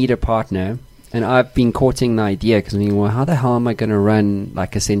that they need a partner. And I've been courting the idea because I mean, well, how the hell am I going to run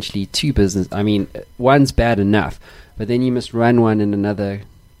like essentially two businesses? I mean, one's bad enough, but then you must run one in another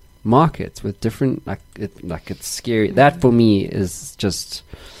market with different, it's scary. That for me is just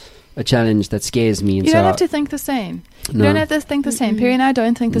a challenge that scares me. And you don't have to think the same. No. You don't have to think the same. Perry and I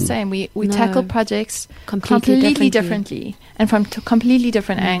don't think the same. We tackle projects completely differently and from completely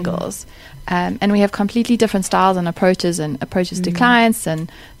different angles. And we have completely different styles and approaches to clients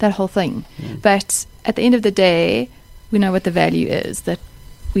and that whole thing. But at the end of the day, we know what the value is that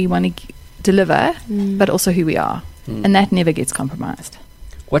we want to deliver, but also who we are. And that never gets compromised.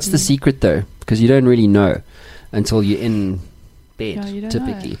 What's the secret, though? Because you don't really know until you're in bed,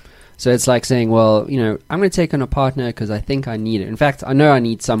 typically. So it's like saying, well, you know, I'm going to take on a partner because I think I need it. In fact, I know I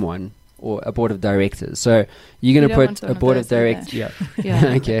need someone or a board of directors. So you're going to put a board of directors. Yeah.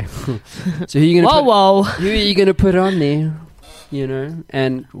 Okay. So who are you going to who are you going to put on there? You know,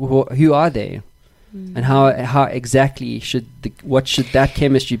 and who are they? And how exactly what should that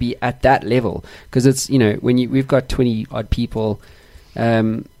chemistry be at that level? Because it's, you know, we've got 20 odd people,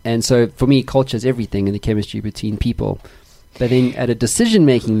 and so for me, culture is everything in the chemistry between people. But then at a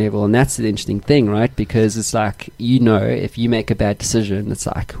decision-making level, and that's the interesting thing, right? Because it's like, you know, if you make a bad decision, it's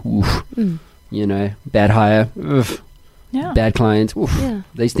like, oof, you know, bad hire, oof, bad client, oof,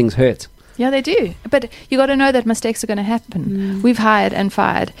 these things hurt. Yeah, they do. But you got to know that mistakes are going to happen. We've hired and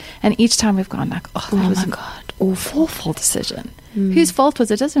fired, and each time we've gone like, oh my God, awful decision. Whose fault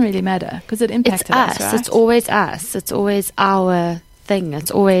was it? It doesn't really matter because it impacted us, right? It's always us. It's always our thing.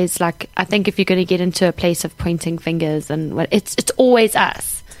 It's always like, I think if you're going to get into a place of pointing fingers and what, it's always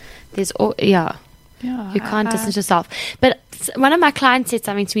us. There's you can't distance yourself. But one of my clients said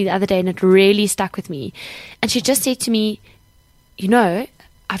something to me the other day, and it really stuck with me. And she just said to me, you know,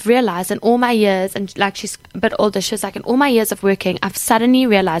 I've realized in all my years, and like she's a bit older, she was like, in all my years of working, I've suddenly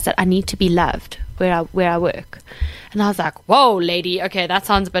realized that I need to be loved where I work. And I was like, whoa, lady, okay, that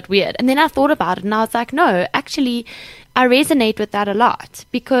sounds a bit weird. And then I thought about it, and I was like, no, actually, I resonate with that a lot,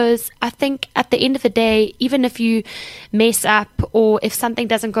 because I think at the end of the day, even if you mess up or if something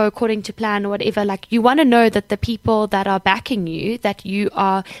doesn't go according to plan or whatever, like, you want to know that the people that are backing you, that you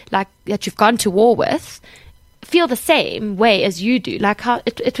are like, that you've gone to war with, feel the same way as you do. Like, how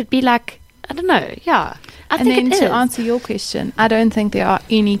it would be like, I don't know, And then to answer your question, I don't think there are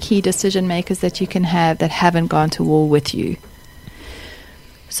any key decision makers that you can have that haven't gone to war with you.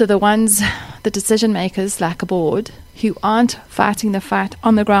 So the decision makers, like a board, who aren't fighting the fight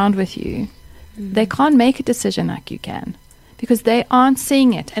on the ground with you, they can't make a decision like you can, because they aren't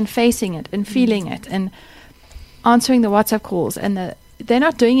seeing it and facing it and feeling it. And answering the WhatsApp calls, and they're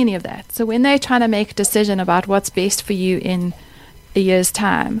not doing any of that. So when they're trying to make a decision about what's best for you in a year's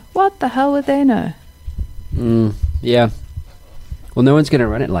time, what the hell would they know? Yeah. Well, no one's going to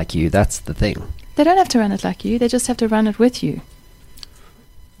run it like you. That's the thing. They don't have to run it like you. They just have to run it with you.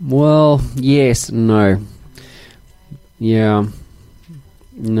 Well, yes, no. Yeah.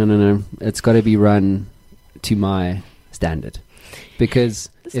 No. It's got to be run to my standard. Because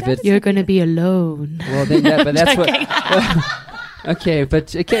if it's... You're going to be alone. Well, then but that's what... Okay,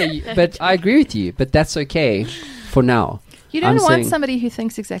 but I agree with you. But that's okay for now. You don't want somebody who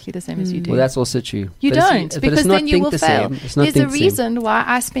thinks exactly the same as you do. Well, that's also true. You don't, because then you will fail. There's a reason why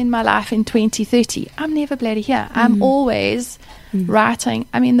I spend my life in 2030. I'm never bloody here. I'm always writing.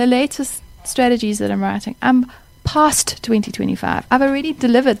 I mean, the latest strategies that I'm writing, I'm past 2025. I've already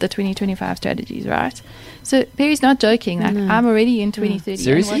delivered the 2025 strategies, right? So Perry's not joking. Like, I'm already in 2030.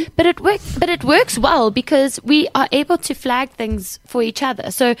 Seriously? But it works well because we are able to flag things for each other.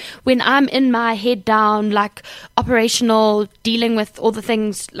 So when I'm in my head down, like operational, dealing with all the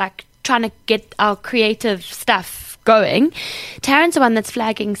things, like trying to get our creative stuff going, Taryn's the one that's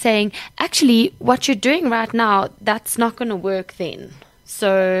flagging, saying, actually, what you're doing right now, that's not going to work then.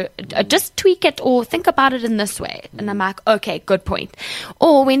 So just tweak it or think about it in this way. And I'm like, okay, good point.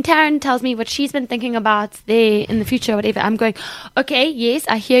 Or when Taryn tells me what she's been thinking about there in the future, whatever, I'm going, okay, yes,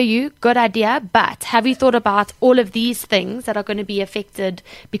 I hear you. Good idea. But have you thought about all of these things that are going to be affected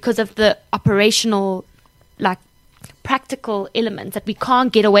because of the operational, like practical elements that we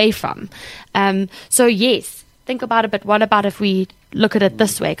can't get away from? So yes, think about it. But what about if we look at it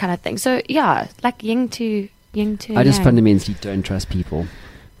this way kind of thing? So yeah, like yin to I just fundamentally don't trust people.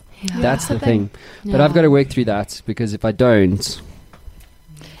 Yeah. That's the thing. Yeah. But I've got to work through that, because if I don't,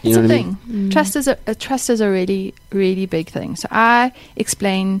 you know what I mean? Trust is a really, really big thing. So I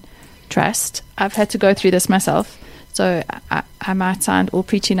explain trust. I've had to go through this myself, so I might sound all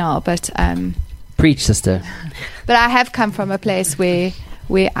preachy now, but preach, sister. But I have come from a place where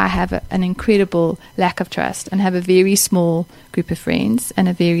I have an incredible lack of trust, and have a very small group of friends and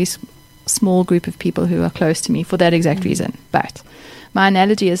a very small group of people who are close to me for that exact reason. But my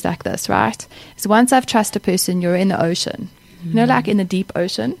analogy is like this, right? So once I've trusted a person, you're in the ocean. You know, like in the deep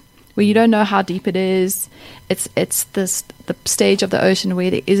ocean, where you don't know how deep it is. It's the stage of the ocean where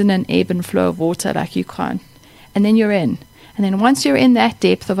there isn't an ebb and flow of water, like you can't. And then you're in. And then once you're in that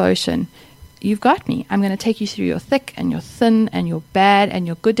depth of ocean, you've got me. I'm going to take you through your thick and your thin and your bad and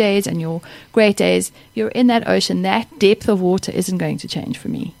your good days and your great days. You're in that ocean. That depth of water isn't going to change for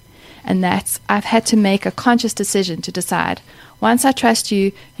me. And I've had to make a conscious decision to decide, once I trust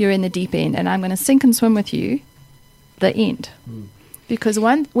you, you're in the deep end, and I'm going to sink and swim with you, the end. Because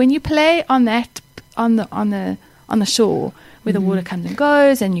when you play on that, on the shore, where the water comes and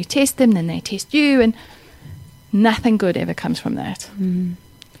goes, and you test them, then they test you, and nothing good ever comes from that.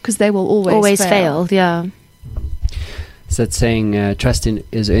 Because they will always fail. Yeah. So it's saying trust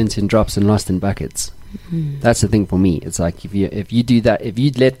is earned in drops and lost in buckets. That's the thing for me. It's like if you do that, if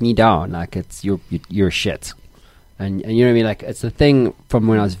you let me down, like it's you're shit, and you know what I mean. Like it's the thing from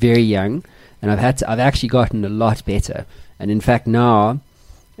when I was very young, and I've actually gotten a lot better. And in fact now,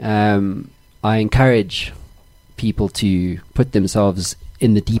 I encourage people to put themselves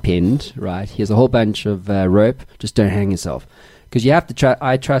in the deep end. Right, here's a whole bunch of rope. Just don't hang yourself, because you have to.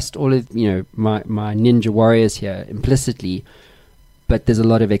 I trust all of my ninja warriors here implicitly. But there's a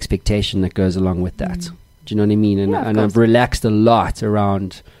lot of expectation that goes along with that. Do you know what I mean? And I've relaxed a lot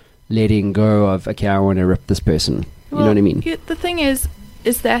around letting go of, okay, I want to rip this person. You know what I mean? The thing is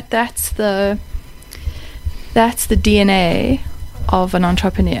that's the DNA of an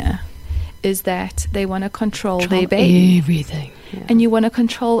entrepreneur, is that they want to control their baby. Everything. Yeah. And you want to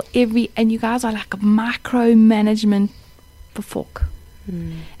control and you guys are like a micromanagement for fork.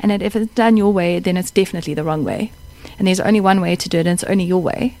 And if it's done your way, then it's definitely the wrong way. And there's only one way to do it, and it's only your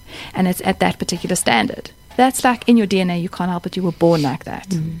way, and it's at that particular standard. That's like in your DNA. You can't help it. You were born like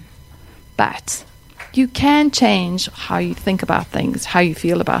that. But you can change how you think about things, how you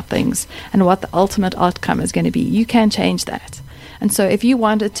feel about things, and what the ultimate outcome is going to be. You can change that. And so if you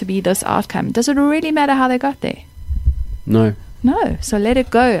want it to be this outcome, does it really matter how they got there? No. So let it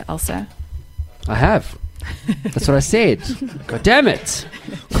go, Elsa. I have. That's what I said. God damn it.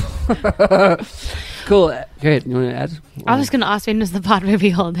 Cool. Go ahead. You want to add? I was going to ask, when was the part where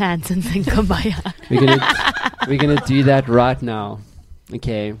we hold hands and sing Kumbaya? We're gonna do that right now.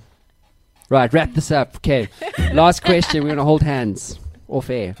 Okay. Right. Wrap this up. Okay. Last question. We're gonna hold hands. Off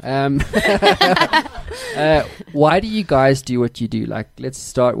air. Why do you guys do what you do? Like, let's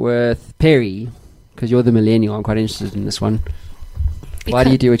start with Perry, because you're the millennial. I'm quite interested in this one. Why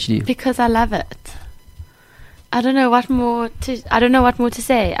do you do what you do? Because I love it. I don't know what more to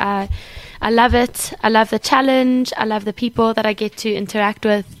say. I love it. I love the challenge. I love the people that I get to interact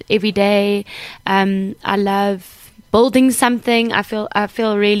with every day. I love building something. I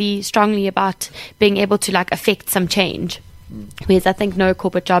feel really strongly about being able to like affect some change. Whereas I think no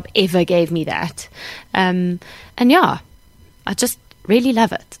corporate job ever gave me that. And yeah, I just really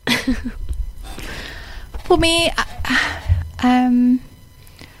love it. For me,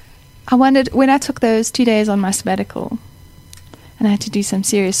 I wondered, when I took those 2 days on my sabbatical and I had to do some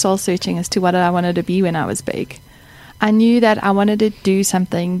serious soul searching as to what I wanted to be when I was big, I knew that I wanted to do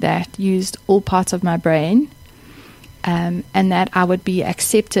something that used all parts of my brain, and that I would be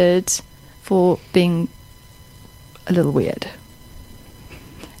accepted for being a little weird.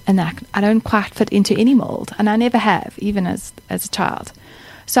 And that I don't quite fit into any mold, and I never have, even as a child.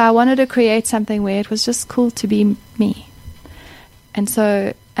 So I wanted to create something where it was just cool to be me. And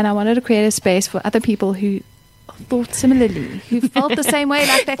I wanted to create a space for other people who thought similarly, who felt the same way.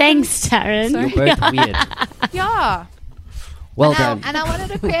 Like that. Thanks, Taryn. You're both weird. Yeah. Well done. And I wanted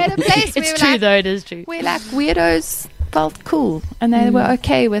to create a place where It's true, though. It is true. Where like weirdos felt cool and they were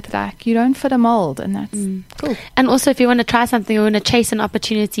okay with like, you don't fit a mold, and that's cool. And also, if you want to try something or want to chase an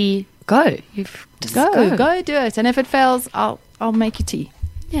opportunity, go. Go do it. And if it fails, I'll make you tea.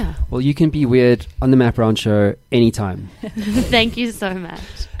 Yeah. Well, you can be weird on the Matt Brown Show anytime. Thank you so much.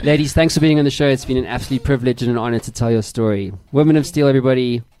 Ladies, thanks for being on the show. It's been an absolute privilege and an honor to tell your story. Women of Steel,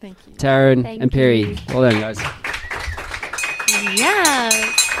 everybody. Thank you. Taryn Thank and Perry. you. Well done, guys. Yeah.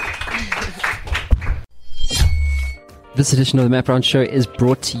 This edition of the Matt Brown Show is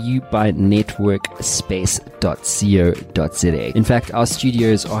brought to you by networkspace.co.za. In fact, our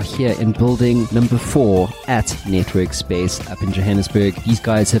studios are here in building number 4 at Network Space up in Johannesburg. These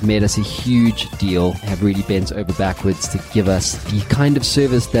guys have made us a huge deal, have really bent over backwards to give us the kind of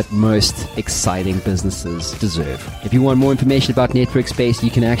service that most exciting businesses deserve. If you want more information about Network Space,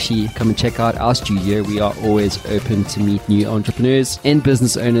 you can actually come and check out our studio. We are always open to meet new entrepreneurs and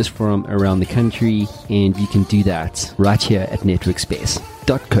business owners from around the country, and you can do that right here at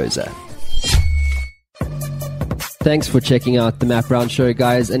networkspace.co.za. Thanks for checking out the Matt Brown Show,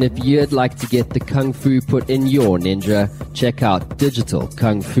 guys. And if you'd like to get the Kung Fu put in your ninja, check out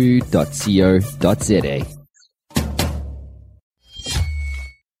digitalkungfu.co.za.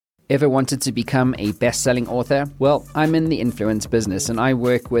 Ever wanted to become a best-selling author? Well, I'm in the influence business, and I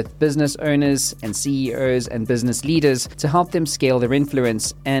work with business owners and CEOs and business leaders to help them scale their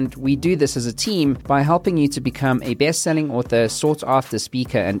influence. And we do this as a team by helping you to become a best-selling author, sought-after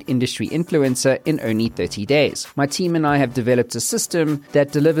speaker, and industry influencer in only 30 days. My team and I have developed a system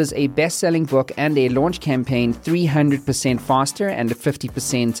that delivers a best-selling book and a launch campaign 300% faster and at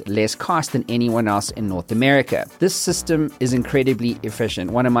 50% less cost than anyone else in North America. This system is incredibly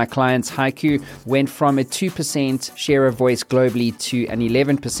efficient. One of my clients, Haiku, went from a 2% share of voice globally to an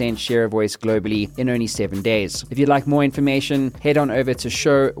 11% share of voice globally in only 7 days. If you'd like more information, head on over to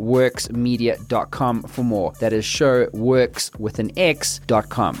showworksmedia.com for more. That is showworks with an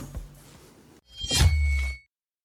X.com.